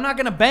 but I'm not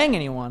gonna bang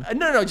anyone.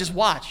 no, just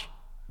watch.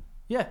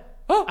 Yeah.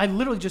 Oh. I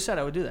literally just said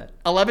I would do that.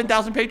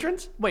 11,000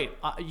 patrons? Wait,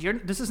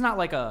 this is not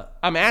like a.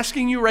 I'm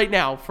asking you right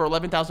now for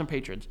 11,000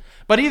 patrons.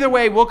 But either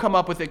way, we'll come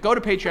up with it. Go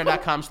to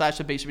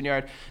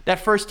patreon.com/thebasementyard. That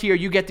first tier,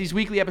 you get these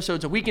weekly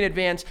episodes a week in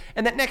advance.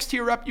 And that next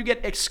tier up, you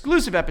get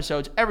exclusive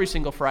episodes every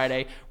single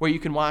Friday where you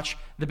can watch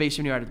The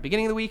Basement Yard at the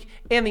beginning of the week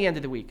and the end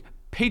of the week.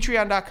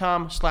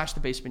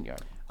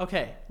 Patreon.com/thebasementyard.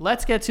 Okay,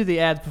 let's get to the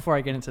ads before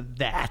I get into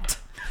that.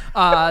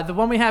 The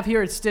one we have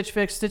here is Stitch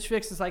Fix. Stitch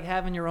Fix is like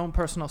having your own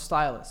personal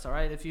stylist, all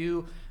right? If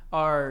you're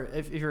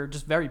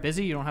just very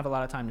busy, you don't have a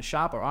lot of time to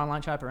shop or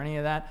online shop or any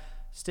of that,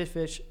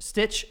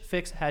 Stitch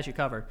Fix has you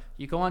covered.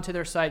 You go onto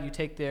their site, you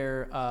take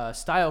their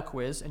style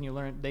quiz, and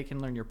they can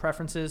learn your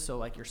preferences, so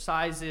like your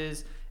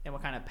sizes and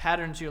what kind of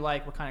patterns you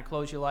like, what kind of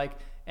clothes you like,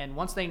 and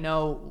once they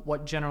know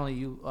what generally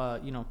you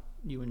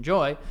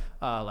enjoy,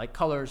 like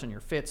colors and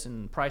your fits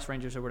and price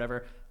ranges or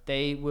whatever,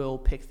 they will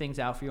pick things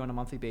out for you on a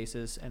monthly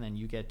basis, and then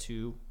you get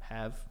to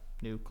have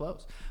new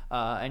clothes,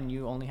 and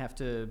you only have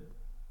to,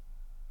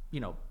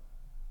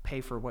 pay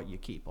for what you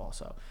keep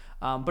also.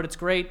 But it's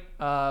great.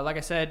 Like I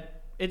said,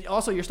 it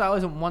also, your style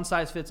isn't one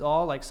size fits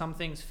all. Like some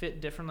things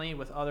fit differently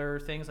with other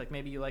things. Like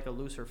maybe you like a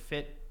looser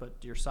fit, but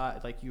your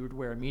size, like you would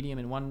wear a medium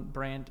in one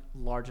brand,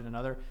 large in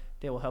another.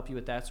 They will help you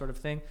with that sort of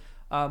thing.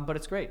 But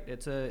it's great.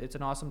 It's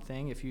an awesome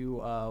thing if you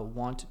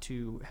want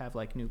to have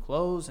like new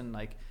clothes and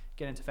like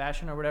get into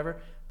fashion or whatever.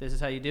 This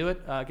is how you do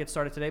it. Get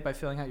started today by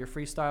filling out your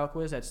free style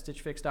quiz at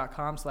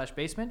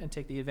stitchfix.com/basement and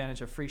take the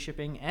advantage of free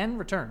shipping and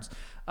returns.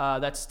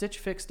 That's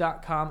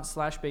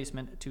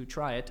stitchfix.com/basement to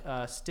try it.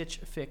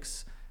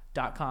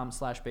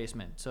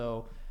 Stitchfix.com/basement.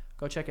 So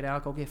go check it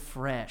out. Go get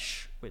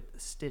fresh with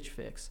Stitch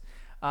Fix.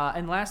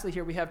 And lastly,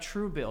 here we have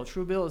Truebill.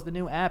 Truebill is the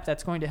new app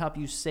that's going to help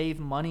you save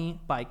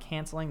money by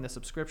canceling the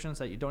subscriptions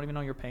that you don't even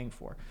know you're paying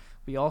for.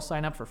 We all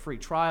sign up for free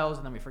trials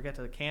and then we forget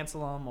to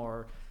cancel them,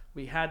 or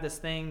we had this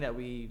thing that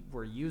we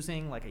were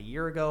using like a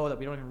year ago that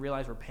we don't even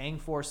realize we're paying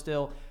for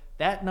still.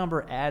 That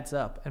number adds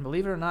up. And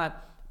believe it or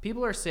not,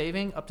 people are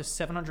saving up to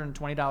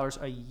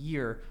 $720 a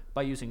year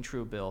by using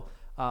Truebill,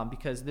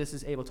 because this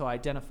is able to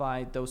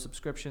identify those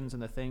subscriptions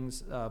and the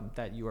things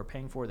that you are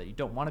paying for that you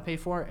don't want to pay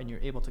for, and you're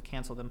able to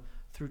cancel them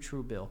through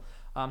Truebill.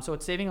 So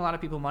it's saving a lot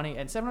of people money.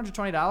 And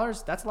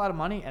 $720, that's a lot of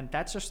money, and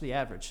that's just the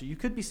average. So you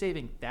could be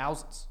saving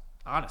thousands,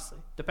 honestly,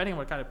 depending on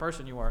what kind of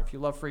person you are. If you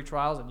love free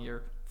trials and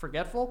you're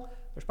forgetful,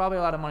 there's probably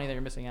a lot of money that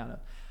you're missing out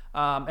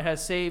on. It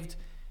has saved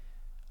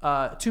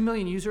 2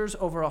 million users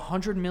over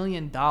 $100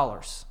 million.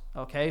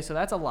 Okay, so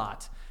that's a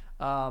lot.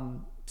 So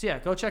yeah,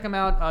 go check them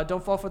out.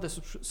 Don't fall for the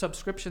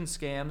subscription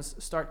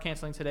scams. Start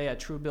canceling today at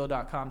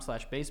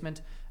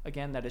truebill.com/basement.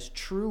 Again, that is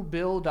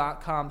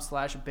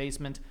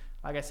truebill.com/basement.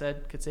 Like I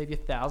said, could save you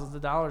thousands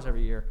of dollars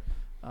every year.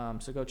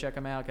 So go check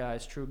them out,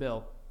 guys.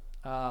 Truebill.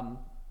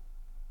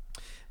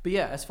 But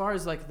yeah, as far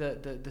as like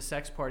the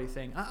sex party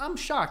thing, I'm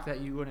shocked that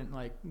you wouldn't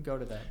like go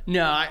to that.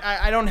 No,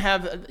 I don't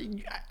have.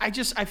 I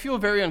feel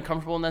very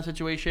uncomfortable in that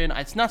situation.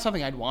 It's not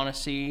something I'd want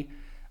to see.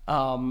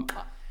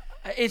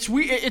 It's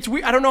weird. It's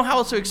weird. I don't know how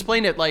else to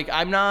explain it. Like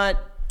I'm not.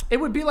 It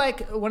would be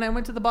like when I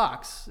went to the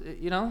box.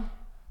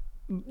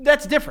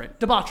 That's different.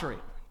 Debauchery.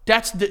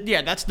 That's how is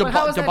that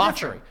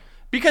debauchery. Different?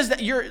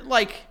 Because you're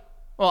like.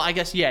 Well, I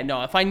guess, yeah,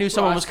 no. If I knew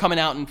someone was coming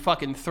out and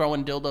fucking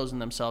throwing dildos in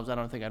themselves, I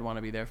don't think I'd want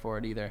to be there for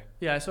it either.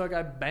 Yeah, I saw a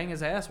guy bang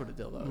his ass with a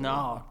dildo.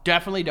 No,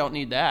 definitely don't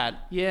need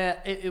that. Yeah,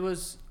 it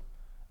was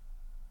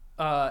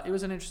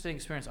an interesting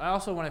experience. I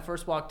also, when I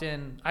first walked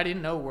in, I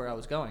didn't know where I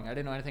was going. I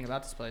didn't know anything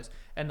about this place.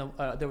 And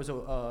there was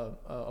a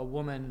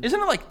woman.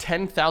 Isn't it like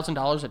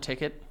 $10,000 a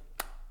ticket?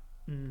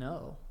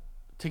 No.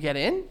 To get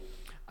in?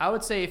 I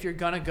would say if you're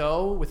going to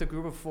go with a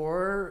group of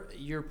 4,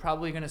 you're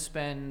probably going to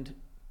spend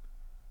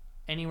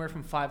anywhere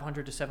from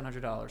 $500 to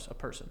 $700 a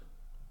person.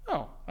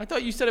 Oh, I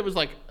thought you said it was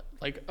like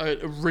like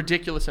a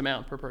ridiculous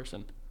amount per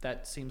person.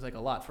 That seems like a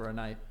lot for a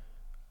night.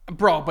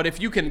 Bro, but if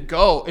you can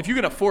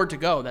afford to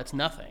go, that's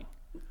nothing.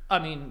 I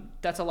mean,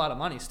 that's a lot of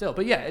money still.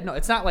 But yeah, no,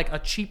 it's not like a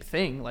cheap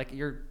thing. Like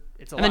it's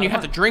a lot. And then you of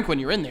have money. to drink when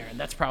you're in there, and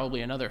that's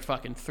probably another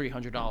fucking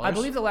 $300. I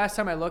believe the last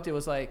time I looked, it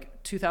was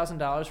like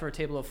 $2,000 for a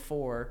table of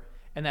 4,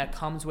 and that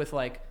comes with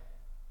like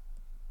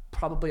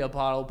probably a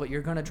bottle, but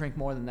you're gonna drink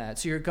more than that,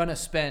 so you're gonna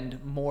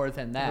spend more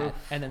than that. Oof.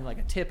 And then like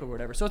a tip or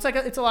whatever. So it's like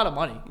it's a lot of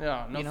money.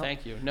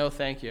 Thank you. No,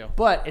 thank you.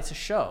 But it's a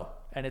show,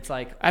 and it's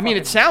like I mean,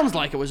 it sounds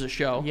like it was a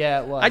show.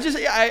 Yeah, it was.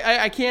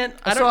 I can't.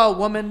 I saw a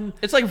woman.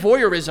 It's like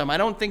voyeurism. I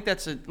don't think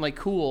that's like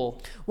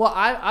cool. Well,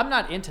 I'm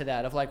not into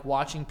that of like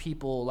watching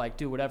people like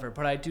do whatever,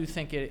 but I do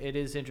think it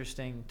is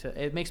interesting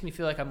it makes me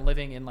feel like I'm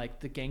living in like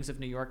the Gangs of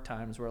New York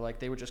times where like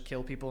they would just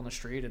kill people in the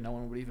street and no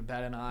one would even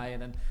bat an eye,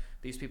 and then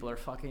these people are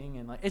fucking,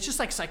 and like it's just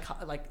like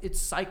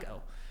it's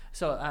psycho.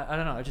 So I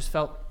don't know. It just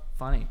felt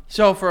funny.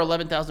 So for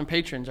 11,000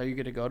 patrons, are you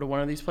going to go to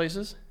one of these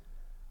places?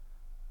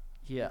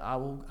 Yeah,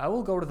 I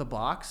will go to the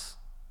box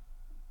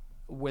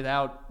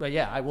but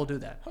yeah, I will do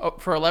that. Oh,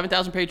 for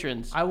 11,000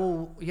 patrons. I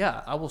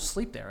will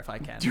sleep there if I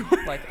can.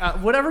 Like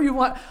whatever you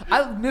want.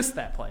 I miss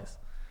that place.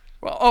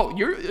 Well,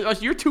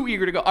 you're too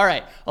eager to go. All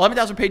right,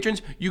 11,000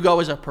 patrons. You go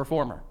as a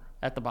performer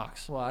at the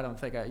box. Well, I don't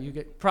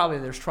think probably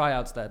there's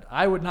tryouts that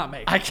I would not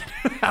make.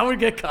 I would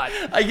get cut.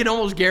 I can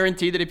almost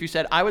guarantee that if you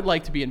said I would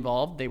like to be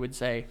involved, they would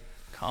say,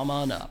 "Come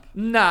on up."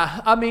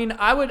 Nah, I mean,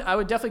 I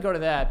would definitely go to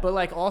that, but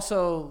like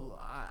also,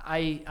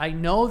 I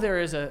know there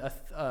is a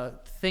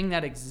thing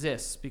that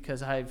exists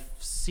because I've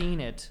seen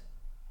it,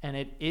 and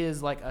it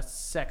is like a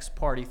sex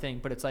party thing,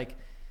 but it's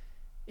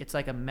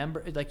like a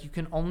member, like you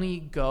can only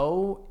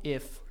go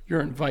if you're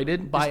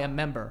invited by a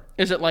member.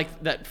 Is it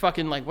like that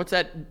fucking like what's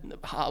that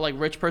like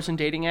rich person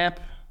dating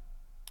app?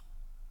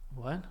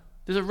 What?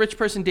 There's a rich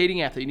person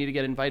dating app that you need to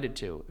get invited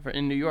to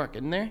in New York,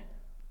 isn't there?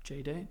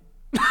 J-Date?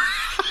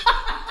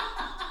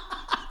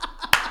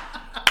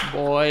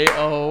 Boy,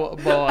 oh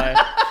boy.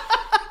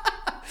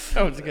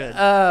 That was good.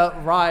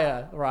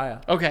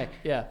 Raya. Okay.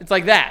 Yeah. It's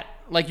like that.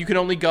 Like you can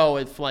only go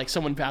if like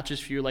someone vouches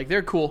for you. Like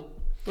they're cool.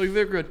 Like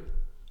they're good.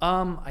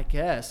 I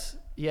guess.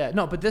 Yeah.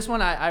 No, but this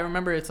one I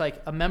remember it's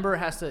like a member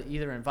has to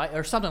either invite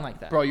or something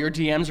like that. Bro, your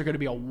DMs are going to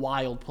be a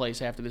wild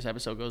place after this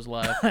episode goes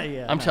live.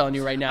 Yeah. I'm telling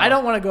you right now. I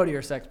don't want to go to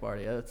your sex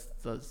party.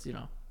 That's you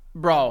know.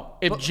 Bro,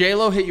 if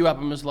J-Lo hit you up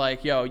and was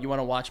like, "Yo, you want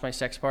to watch my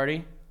sex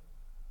party?"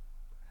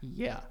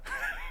 Yeah.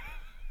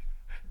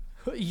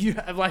 You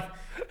have like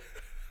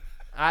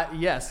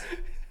yes.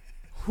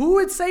 Who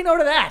would say no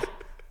to that?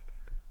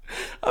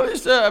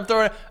 I'm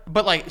throwing it,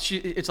 but like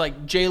it's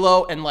like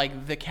J-Lo and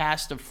like the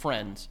cast of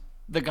Friends,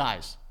 the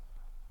guys.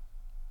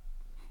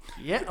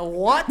 Yeah,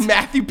 what?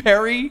 Matthew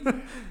Perry,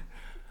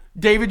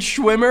 David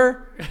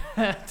Schwimmer.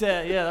 Yeah,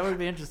 that would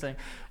be interesting.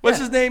 What's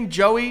his name?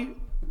 Joey?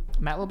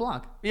 Matt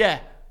LeBlanc.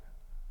 Yeah.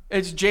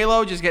 It's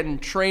J-Lo just getting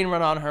train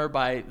run on her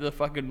by the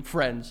fucking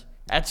Friends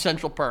at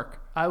Central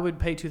Perk. I would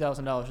pay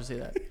 $2,000 to see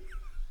that.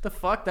 The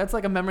fuck? That's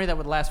like a memory that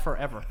would last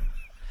forever.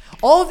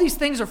 All of these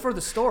things are for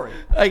the story.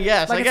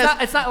 Yes, like, I guess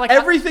it's not like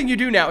everything you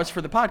do now is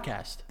for the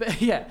podcast.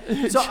 But yeah.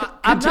 So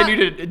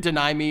Continue to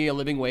deny me a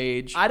living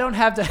wage. I don't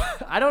have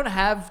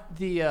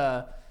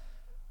the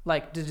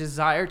like the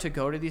desire to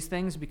go to these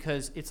things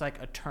because it's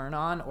like a turn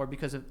on or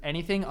because of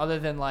anything other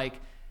than like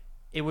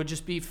it would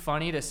just be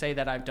funny to say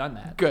that I've done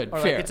that. Good, or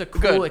fair. Like it's a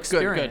cool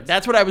experience. Good.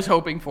 That's what I was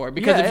hoping for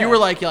because if you were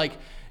like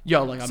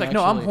yo, like it's I'm like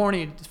no, I'm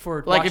horny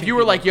for like if you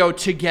were people. like yo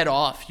to get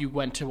off, you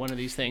went to one of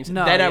these things.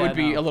 No, then I yeah, would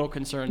be no. a little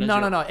concerned.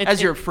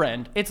 As your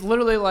friend. It's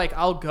literally like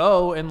I'll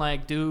go and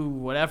like do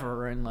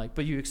whatever and like,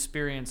 but you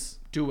experience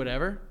do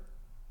whatever.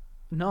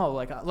 No,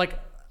 like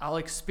I'll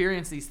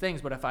experience these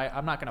things, but if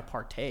I'm not gonna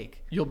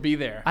partake, you'll be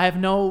there. I have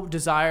no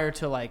desire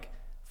to like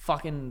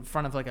fucking in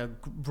front of like a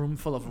room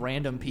full of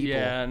random people.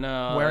 Yeah,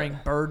 no. Wearing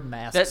bird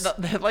masks.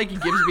 That like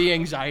gives me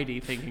anxiety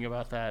thinking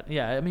about that.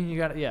 Yeah, I mean you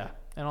got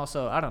and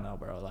also I don't know,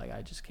 bro. Like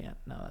I just can't.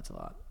 No, that's a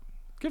lot.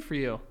 Good for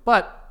you.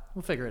 But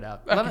we'll figure it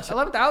out.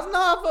 11,000?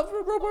 No,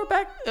 we're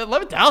back.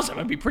 11,000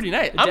 would be pretty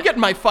nice. I'm getting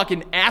my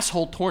fucking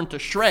asshole torn to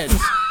shreds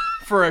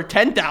for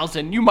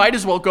 10,000. You might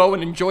as well go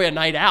and enjoy a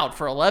night out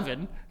for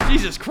 11.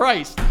 Jesus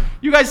Christ.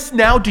 You guys,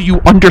 now do you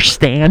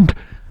understand?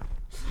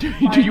 Do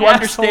you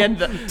understand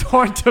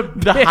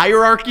the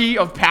hierarchy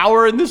of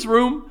power in this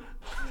room?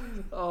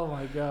 Oh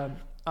my god.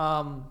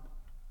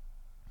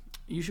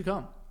 You should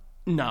come.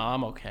 No,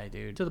 I'm okay,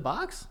 dude. To the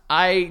box?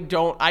 I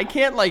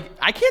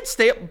can't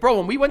stay up. Bro,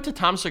 when we went to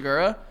Tom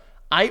Segura,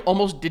 I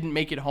almost didn't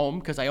make it home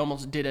because I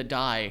almost did a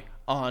die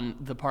on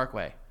the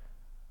Parkway.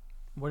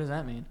 What does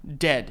that mean?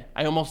 Dead.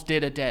 I almost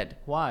did a dead.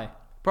 Why?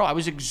 Bro, I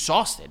was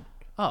exhausted.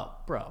 Oh,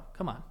 bro,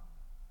 come on.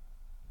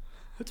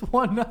 It's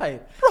one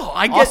night. Bro,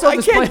 I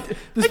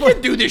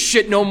can't do this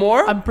shit no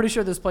more. I'm pretty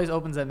sure this place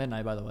opens at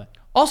midnight, by the way.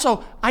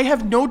 Also, I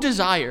have no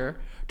desire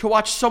to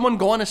watch someone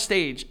go on a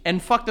stage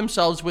and fuck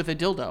themselves with a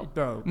dildo.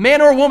 Bro.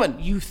 Man or woman.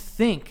 You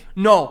think.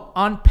 No.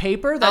 On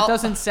paper, that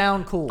doesn't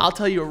sound cool. I'll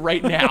tell you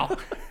right now.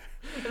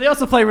 They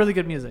also play really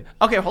good music.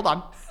 Okay, hold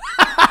on.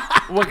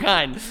 What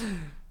kind?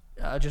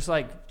 Just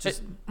like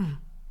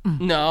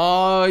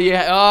No,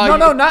 yeah. Oh,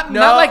 no, not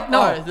like no.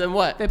 Right, then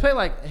what? They play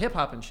like hip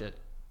hop and shit.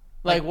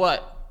 Like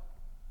what?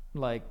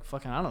 Like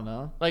fucking I don't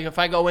know. Like if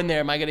I go in there,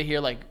 am I gonna hear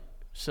like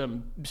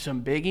some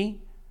Biggie?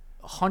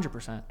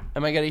 100%.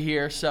 Am I gonna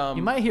hear some?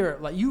 You might hear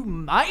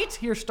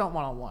Stunt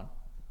 101.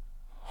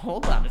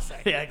 Hold on a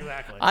second. Yeah,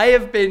 exactly. I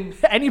have been.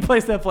 Any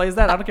place that plays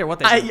that, I don't care what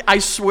they do. I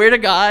swear to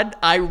God,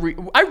 I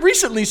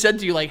recently said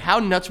to you, like, how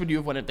nuts would you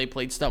have went if they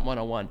played Stunt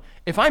 101?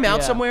 If I'm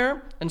out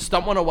somewhere and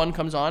Stunt 101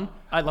 comes on,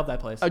 I love that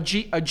place. a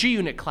G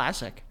Unit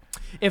classic.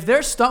 If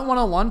there's Stunt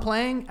 101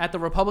 playing at the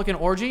Republican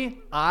orgy,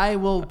 I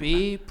will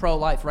be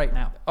pro-life right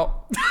now.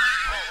 Oh.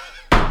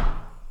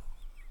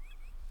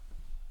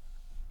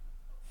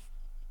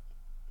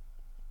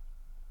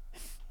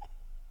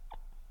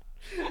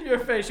 Your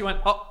face, you went,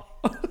 oh.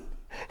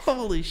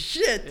 Holy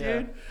shit, dude.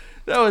 Yeah.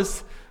 That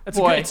was.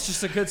 It's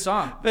just a good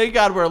song. Thank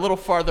God we're a little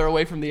farther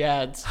away from the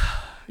ads.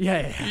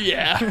 Yeah.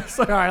 Yeah. It's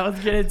like, all right, let's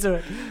get into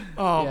it.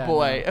 Oh, Yeah,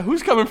 boy.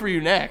 Who's coming for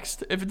you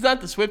next? If it's not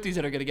the Swifties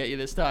that are going to get you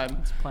this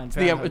time, Planned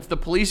Parenthood. it's the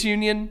police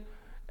union,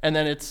 and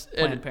then it's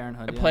Planned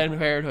Parenthood, yeah. Planned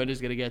Parenthood is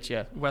going to get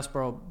you.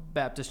 Westboro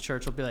Baptist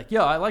Church will be like,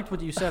 yo, I liked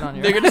what you said on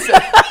your...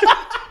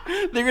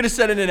 They're going to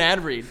send in an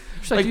ad read.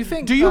 Like,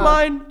 Like, do you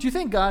mind? Do you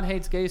think God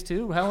hates gays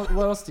too? What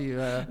else do you...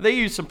 They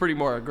use some pretty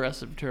more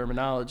aggressive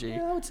terminology.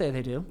 Yeah, I would say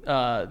they do.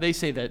 They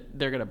say that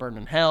they're going to burn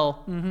in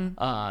hell.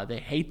 Mm-hmm. They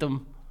hate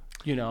them,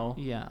 you know.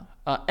 Yeah.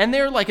 And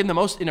they're like in the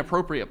most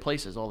inappropriate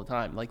places all the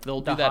time. Like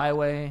they'll do The that.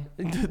 highway.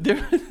 Who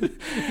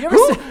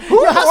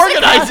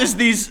organizes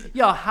these?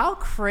 Yo, how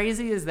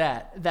crazy is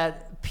that?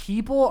 That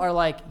people are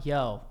like,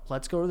 yo,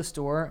 let's go to the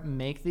store,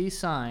 make these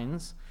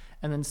signs,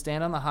 and then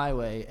stand on the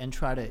highway and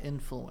try to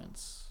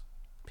influence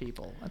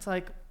people. It's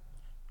like,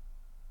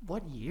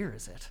 what year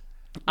is it?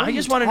 I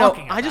just want to know.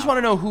 I just want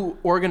to know who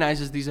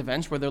organizes these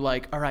events where they're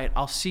like, all right,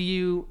 I'll see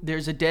you.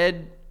 There's a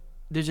dead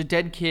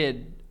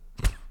kid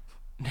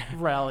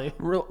rally.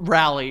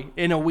 Rally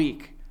in a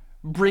week.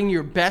 Bring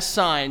your best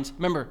signs.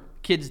 Remember,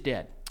 kid's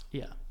dead.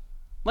 Yeah.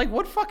 Like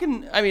what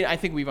fucking? I mean, I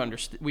think we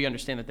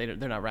understand that they're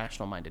not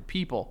rational-minded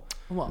people.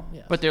 Well,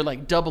 yeah. But they're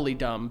like doubly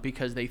dumb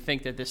because they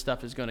think that this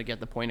stuff is going to get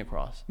the point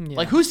across. Yeah.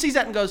 Like who sees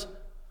that and goes,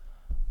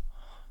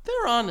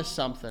 they're on to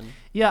something.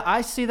 Yeah,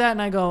 I see that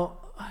and I go,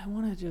 I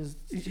want to just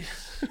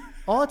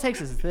all it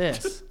takes is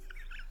this.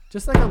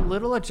 Just like a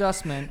little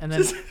adjustment and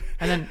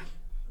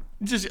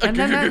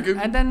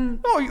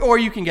then or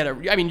you can get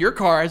a. I mean, your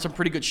car has some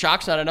pretty good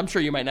shocks on it. I'm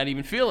sure you might not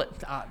even feel it.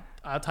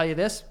 I'll tell you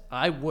this,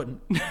 I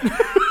wouldn't.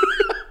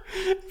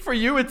 For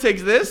you, it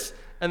takes this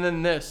and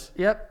then this.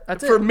 Yep,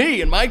 that's For it.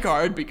 me in my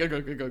car, it'd be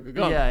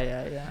go.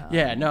 Yeah.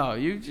 Yeah, no,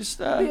 you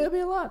just. It'd be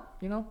a lot,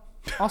 you know.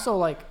 Also,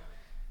 like,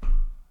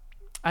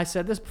 I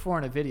said this before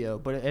in a video,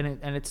 but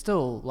it's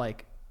still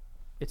like,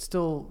 it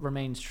still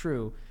remains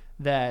true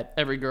that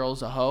every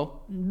girl's a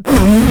hoe.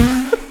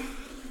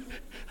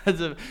 That's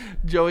a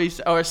Joey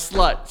or a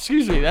slut.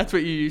 Excuse me. That's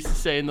what you used to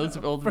say in those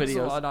old First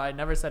videos. of all, no, I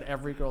never said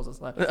every girl's a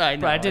slut. I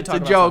know. But I did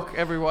talk it's a about joke, sluts.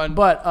 everyone.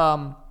 But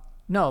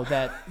no,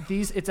 that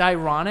it's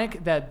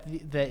ironic that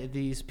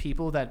these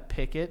people that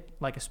picket,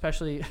 like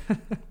especially,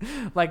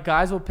 like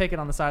guys will picket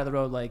on the side of the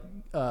road, like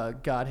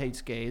God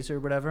hates gays or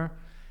whatever,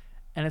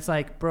 and it's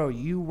like, bro,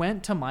 you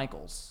went to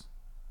Michael's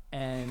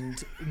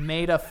and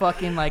made a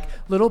fucking like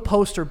little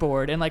poster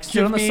board and like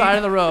stood on the side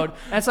of the road,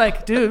 and it's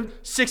like, dude,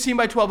 16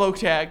 by 12 oak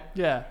tag.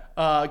 Yeah.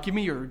 Give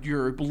me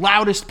your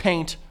loudest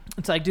paint.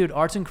 It's like, dude,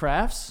 arts and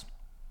crafts.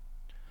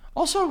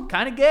 Also,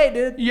 kind of gay,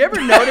 dude. You ever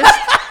noticed?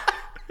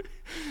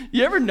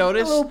 You ever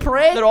notice a little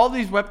parade? That all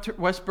these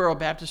Westboro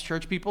Baptist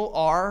Church people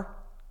are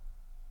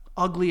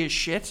ugly as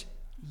shit?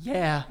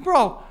 Yeah,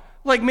 bro.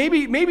 Like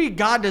maybe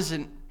God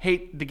doesn't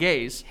hate the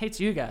gays. Hates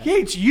you guys. He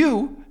hates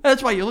you.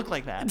 That's why you look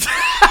like that.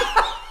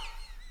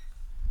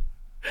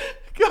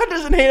 God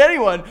doesn't hate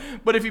anyone,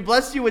 but if he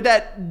blessed you with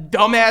that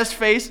dumbass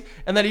face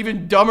and that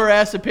even dumber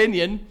ass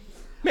opinion,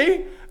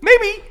 maybe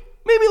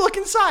look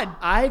inside.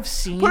 I've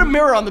seen. Put a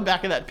mirror on the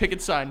back of that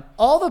picket sign.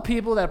 All the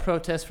people that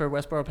protest for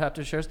Westboro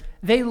Baptist Church,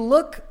 they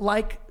look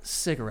like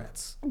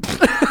cigarettes.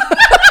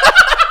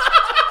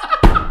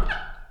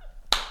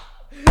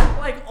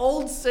 Like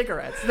old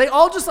cigarettes. They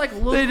all just like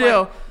look. They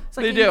do. It's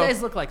like They you do.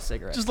 guys look like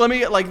cigarettes. Just let me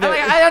get like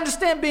that. I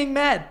understand being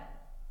mad.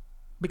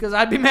 Because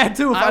I'd be mad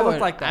too if I looked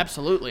like that.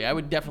 Absolutely. I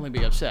would definitely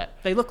be upset.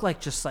 They look like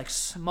just like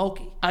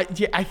smoky. I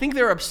think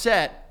they're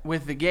upset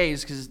with the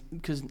gays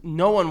because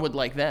no one would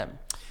like them.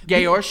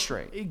 Gay or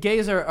straight.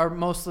 Gays are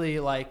mostly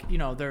like, you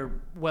know, they're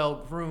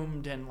well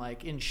groomed and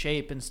like in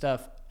shape and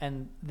stuff,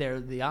 and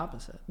they're the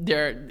opposite.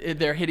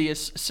 They're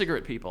hideous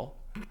cigarette people.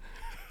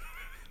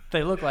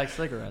 They look like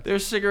cigarettes. They're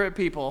cigarette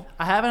people.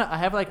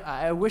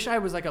 I wish I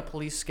was like a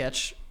police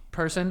sketch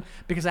person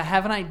because I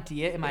have an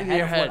idea in my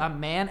head of what a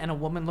man and a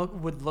woman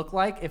would look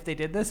like if they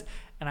did this,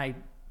 and I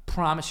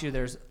promise you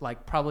there's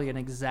like probably an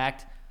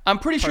exact I'm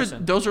pretty person.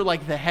 sure those are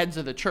like the heads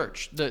of the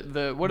church.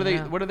 The what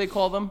do they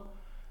call them?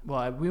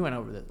 Well, we went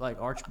over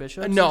like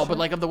archbishops. No, but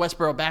like of the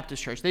Westboro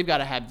Baptist Church, they've got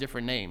to have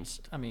different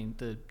names. I mean,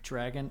 the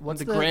dragon. What's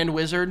The Grand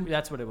Wizard.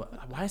 That's what it was.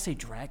 Why did I say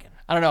dragon?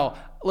 I don't know.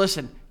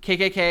 Listen,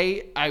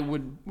 KKK, I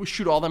would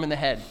shoot all them in the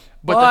head.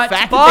 But the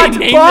fact but- that they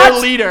named their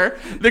leader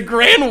the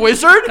Grand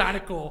Wizard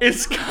Kinda cool.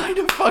 is kind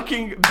of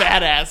fucking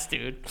badass,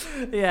 dude.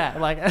 Yeah,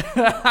 like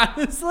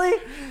honestly,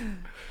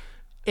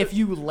 if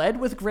you led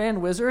with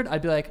Grand Wizard,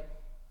 I'd be like,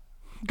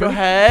 Go pretty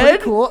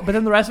ahead. cool. But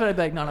then the rest of it, I'd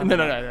be like, no,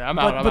 No, I'm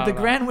out. But the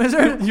Grand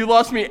Wizard, You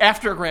lost me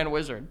after Grand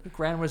Wizard.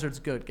 Grand Wizard's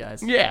good,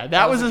 guys. Yeah,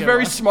 that was a good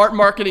very one. smart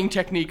marketing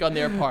technique on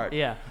their part.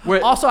 Yeah.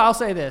 Where- Also, I'll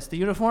say this: the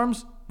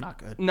uniforms, not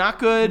good. Not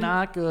good.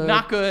 Not good.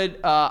 Not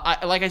good.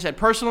 Like I said,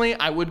 personally,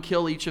 I would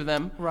kill each of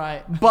them.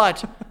 Right.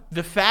 But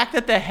the fact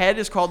that the head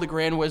is called the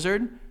Grand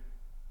Wizard,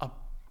 a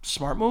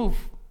smart move.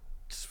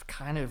 That's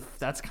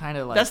kind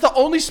of like That's the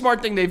only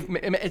smart thing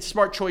it's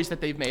smart choice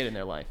that they've made in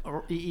their life.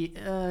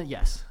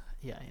 Yes.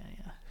 Yeah.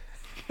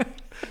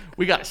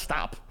 We gotta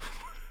stop.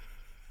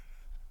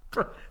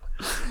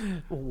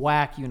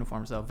 Whack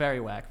uniforms though, very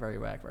whack.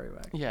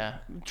 Yeah,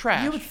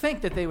 trash. You would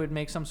think that they would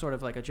make some sort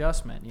of like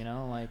adjustment,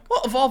 like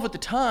Well, evolve with the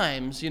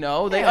times, They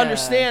Yeah.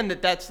 understand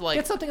that that's like...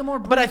 get something more.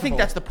 But I think breathable.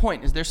 that's the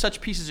point, is they're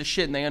such pieces of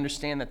shit and they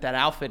understand that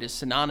outfit is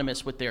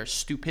synonymous with their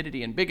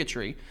stupidity and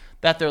bigotry,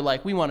 that they're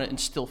like, we want to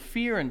instill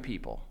fear in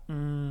people.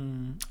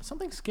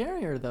 something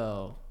scarier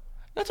though.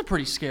 That's a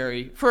pretty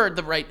scary, for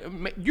the right...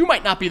 You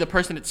might not be the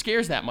person that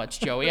scares that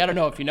much, Joey. I don't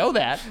know if you know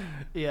that.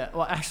 Yeah.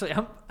 Well, actually,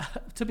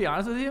 to be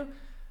honest with you,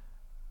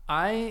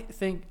 I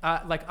think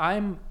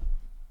I'm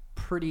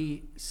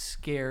pretty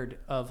scared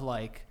of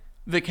like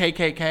The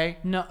KKK?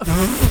 no.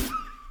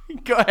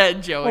 Go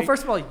ahead, Joey. Well,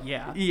 first of all,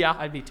 yeah, Yeah.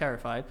 I'd be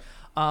terrified.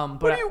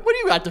 But what do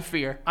you got to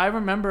fear? I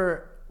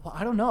remember. Well,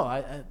 I don't know.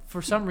 I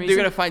for some reason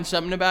They're going to find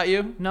something about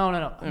you? no.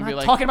 I'm be not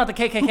like, talking about the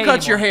KKK. Who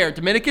cuts your anymore. hair?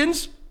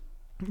 Dominicans?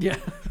 Yeah.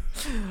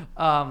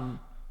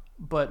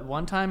 But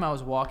one time I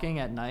was walking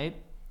at night,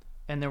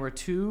 and there were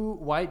two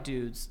white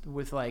dudes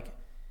with like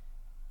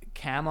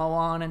camo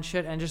on and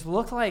shit, and just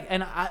looked like,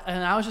 and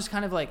I was just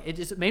kind of like,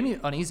 it made me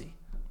uneasy.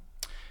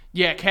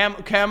 Yeah,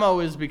 camo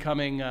is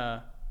becoming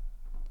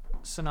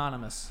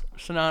Synonymous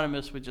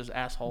synonymous with just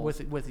assholes.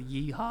 with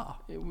yeehaw.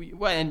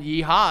 And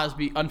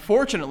yeehaws,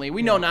 unfortunately,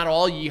 we know not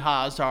all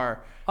yeehaws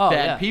are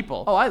bad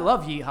people. Oh, I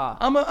love yeehaw.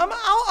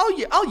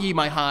 I'll yee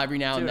my ha every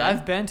now Dude, and then.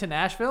 I've been to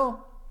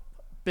Nashville.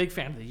 Big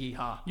fan of the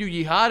yeehaw. You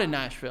yeehawed in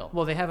Nashville.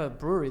 Well, they have a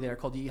brewery there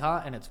called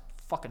Yeehaw, and it's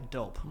fucking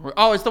dope.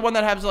 Oh, it's the one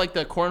that has like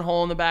the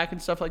cornhole in the back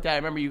and stuff like that. I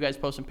remember you guys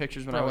posting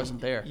pictures when I wasn't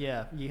there.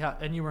 Yeah,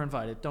 Yeehaw, and you were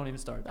invited. Don't even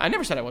start. I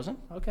never said I wasn't.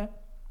 Okay.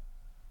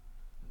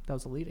 That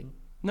was a leading.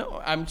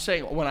 No, I'm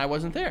saying when I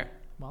wasn't there.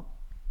 Well,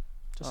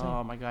 just saying.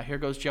 Oh my God, here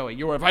goes Joey.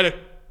 You were invited.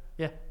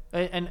 Yeah,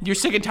 and You're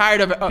sick and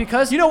tired of it.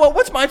 Because- you know what?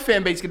 What's my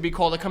fan base gonna be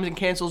called that comes and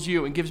cancels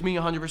you and gives me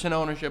 100%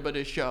 ownership of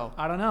this show?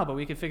 I don't know, but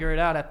we could figure it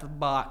out at the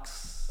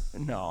box.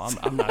 No,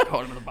 I'm not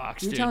calling him the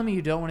box, You're dude. telling me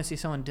you don't want to see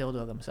someone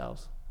dildo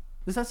themselves?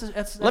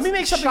 That's Let me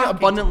make something shocking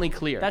abundantly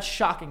clear. That's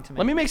shocking to me.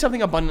 Let me make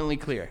something abundantly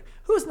clear.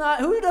 Who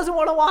doesn't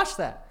want to watch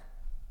that?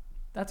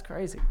 That's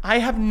crazy, I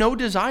have no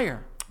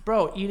desire.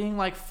 bro. Eating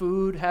like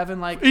food,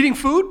 having like Eating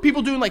food,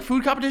 people doing like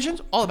food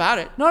competitions, all about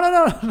it. no.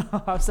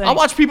 I'm saying I'll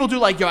watch people do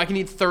like, yo, I can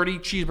eat 30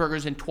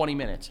 cheeseburgers in 20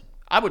 minutes.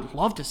 I would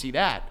love to see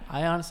that.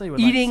 I honestly would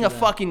Eating like a to see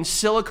that. fucking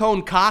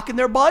silicone cock in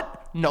their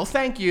butt? No,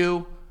 thank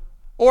you.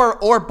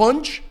 Or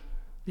bunch.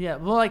 Yeah,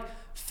 well, like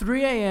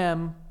 3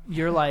 a.m.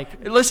 You're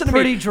like Listen to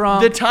pretty me.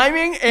 drunk. The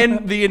timing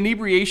and the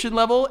inebriation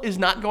level is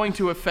not going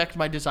to affect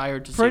my desire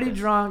to see pretty this.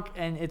 drunk,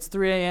 and it's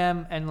 3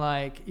 a.m. and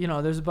like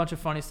there's a bunch of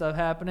funny stuff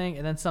happening,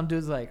 and then some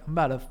dude's like, I'm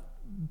about to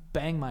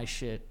bang my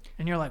shit,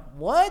 and you're like,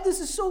 what? This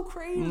is so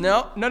crazy.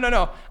 No.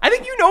 I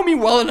think you know me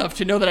well enough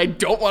to know that I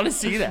don't want to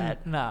see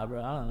that. Nah,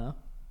 bro, I don't know.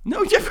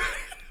 No, yeah.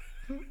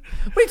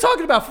 What are you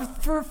talking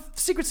about? For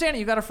Secret Santa,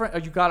 you got a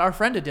friend. You got our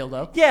friend a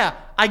dildo. Yeah,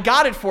 I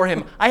got it for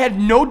him. I had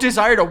no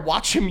desire to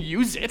watch him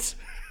use it.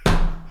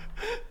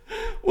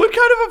 What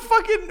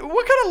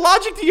kind of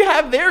logic do you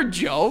have there,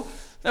 Joe?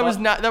 That was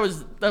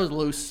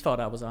loose. Thought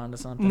I was onto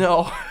something.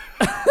 No.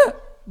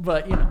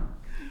 But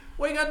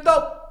what you gonna do?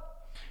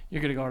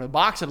 You're gonna go to the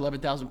box at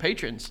 11,000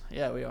 patrons.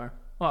 Yeah, we are.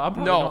 Well, I'm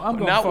going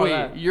not before we.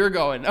 that. You're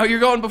going. Oh, you're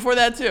going before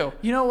that too.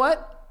 You know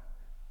what?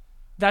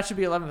 That should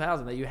be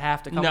 11,000. That you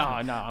have to come. No,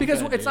 to. no, I'm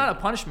because good, it's dude. not a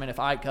punishment if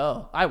I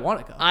go. I want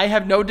to go. I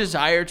have no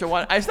desire to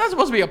want. It's not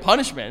supposed to be a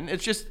punishment.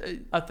 It's just.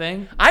 A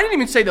thing. I didn't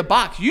even say the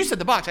box. You said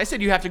the box. I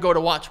said you have to go to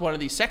watch one of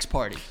these sex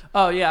parties.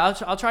 Oh yeah,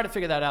 I'll try to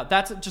figure that out.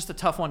 That's just a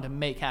tough one to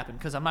make happen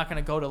because I'm not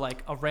gonna go to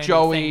like a random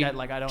Joey, thing that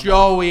like I don't.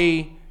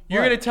 Joey,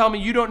 you're What? gonna tell me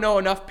you don't know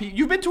enough people.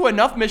 You've been to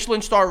enough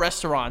Michelin star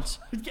restaurants.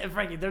 Yeah,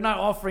 Frankie, they're not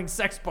offering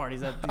sex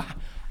parties.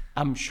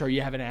 I'm sure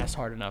you haven't asked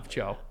hard enough,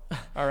 Joe.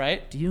 All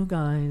right. Do you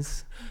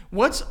guys?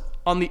 What's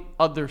on the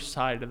other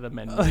side of the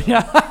menu?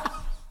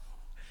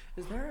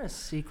 Is there a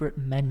secret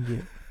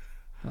menu?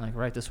 Like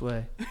right this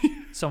way.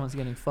 Someone's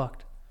getting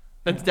fucked.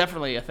 That's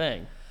definitely a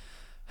thing.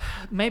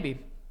 Maybe.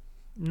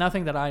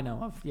 Nothing that I know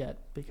of yet.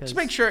 Because Just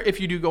make sure if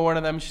you do go one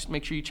of them, just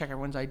make sure you check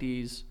everyone's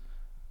IDs.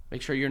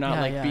 Make sure you're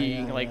not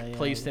being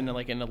placed in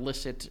like an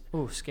illicit.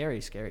 Ooh,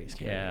 scary.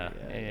 Yeah,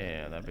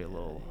 that'd be a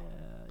little.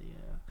 Yeah.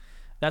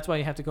 That's why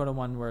you have to go to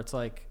one where it's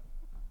like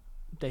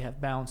they have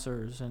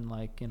bouncers and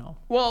like,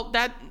 Well,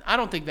 I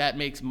don't think that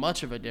makes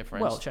much of a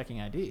difference. Well, checking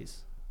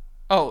IDs.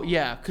 Oh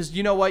yeah, because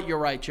you know what? You're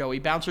right, Joey.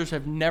 Bouncers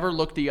have never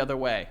looked the other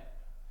way.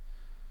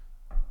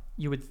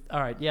 You would. All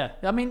right. Yeah.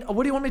 I mean,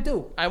 what do you want me to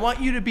do? I want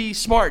you to be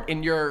smart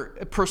in your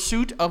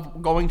pursuit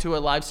of going to a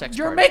live sex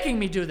You're party. making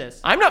me do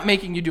this. I'm not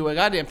making you do a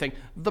goddamn thing.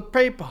 The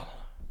people.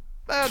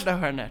 They're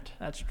doing it.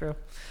 That's true.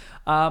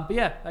 But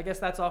yeah, I guess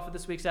that's all for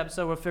this week's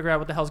episode. We'll figure out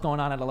what the hell's going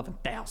on at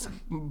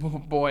 11,000.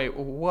 Boy,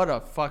 what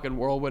a fucking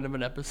whirlwind of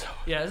an episode.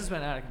 Yeah, this has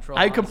been out of control.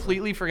 I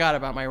completely forgot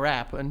about my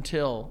rap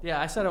until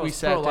I said it we was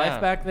sat pro-life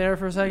down. back there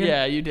for a second.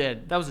 Yeah, you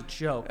did. That was a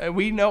joke.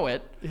 We know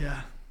it.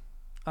 Yeah.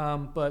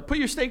 But Put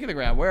your stake in the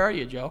ground. Where are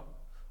you, Joe?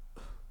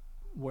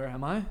 where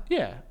am I?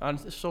 Yeah, on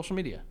social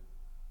media.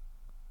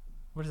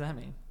 What does that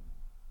mean?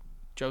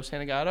 Joe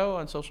Santagato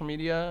on social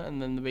media,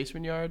 and then the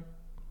Basement Yard.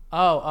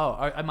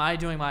 Am I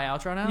doing my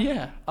outro now?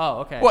 Yeah.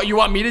 Oh, okay. What, you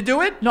want me to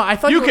do it? No, I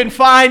thought you can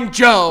find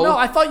Joe. No,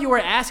 I thought you were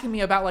asking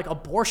me about like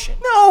abortion.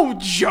 No,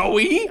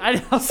 Joey. Why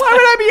would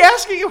I be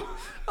asking you?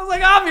 I was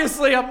like,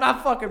 obviously, I'm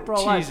not fucking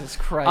pro-life. Jesus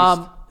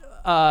Christ.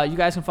 You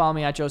guys can follow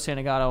me at Joe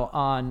Santagato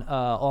on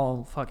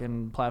all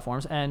fucking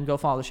platforms, and go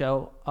follow the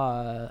show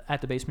at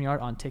The Basement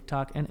Yard on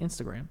TikTok and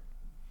Instagram.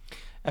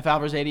 F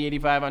Alvarez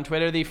 8085 on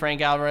Twitter. The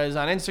Frank Alvarez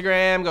on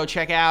Instagram. Go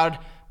check out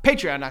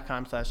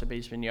Patreon.com/The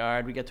Basement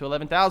Yard. We get to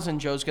 11,000.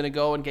 Joe's gonna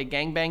go and get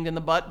gangbanged in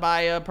the butt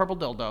by a purple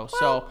dildo.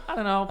 So I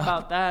don't know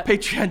about that.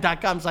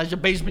 Patreon.com/The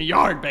Basement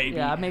Yard, baby.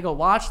 Yeah, I may go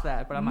watch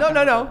that, but I'm not.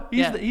 No.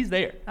 He's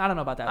there. I don't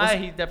know about that.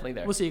 He's definitely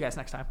there. We'll see you guys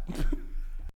next time.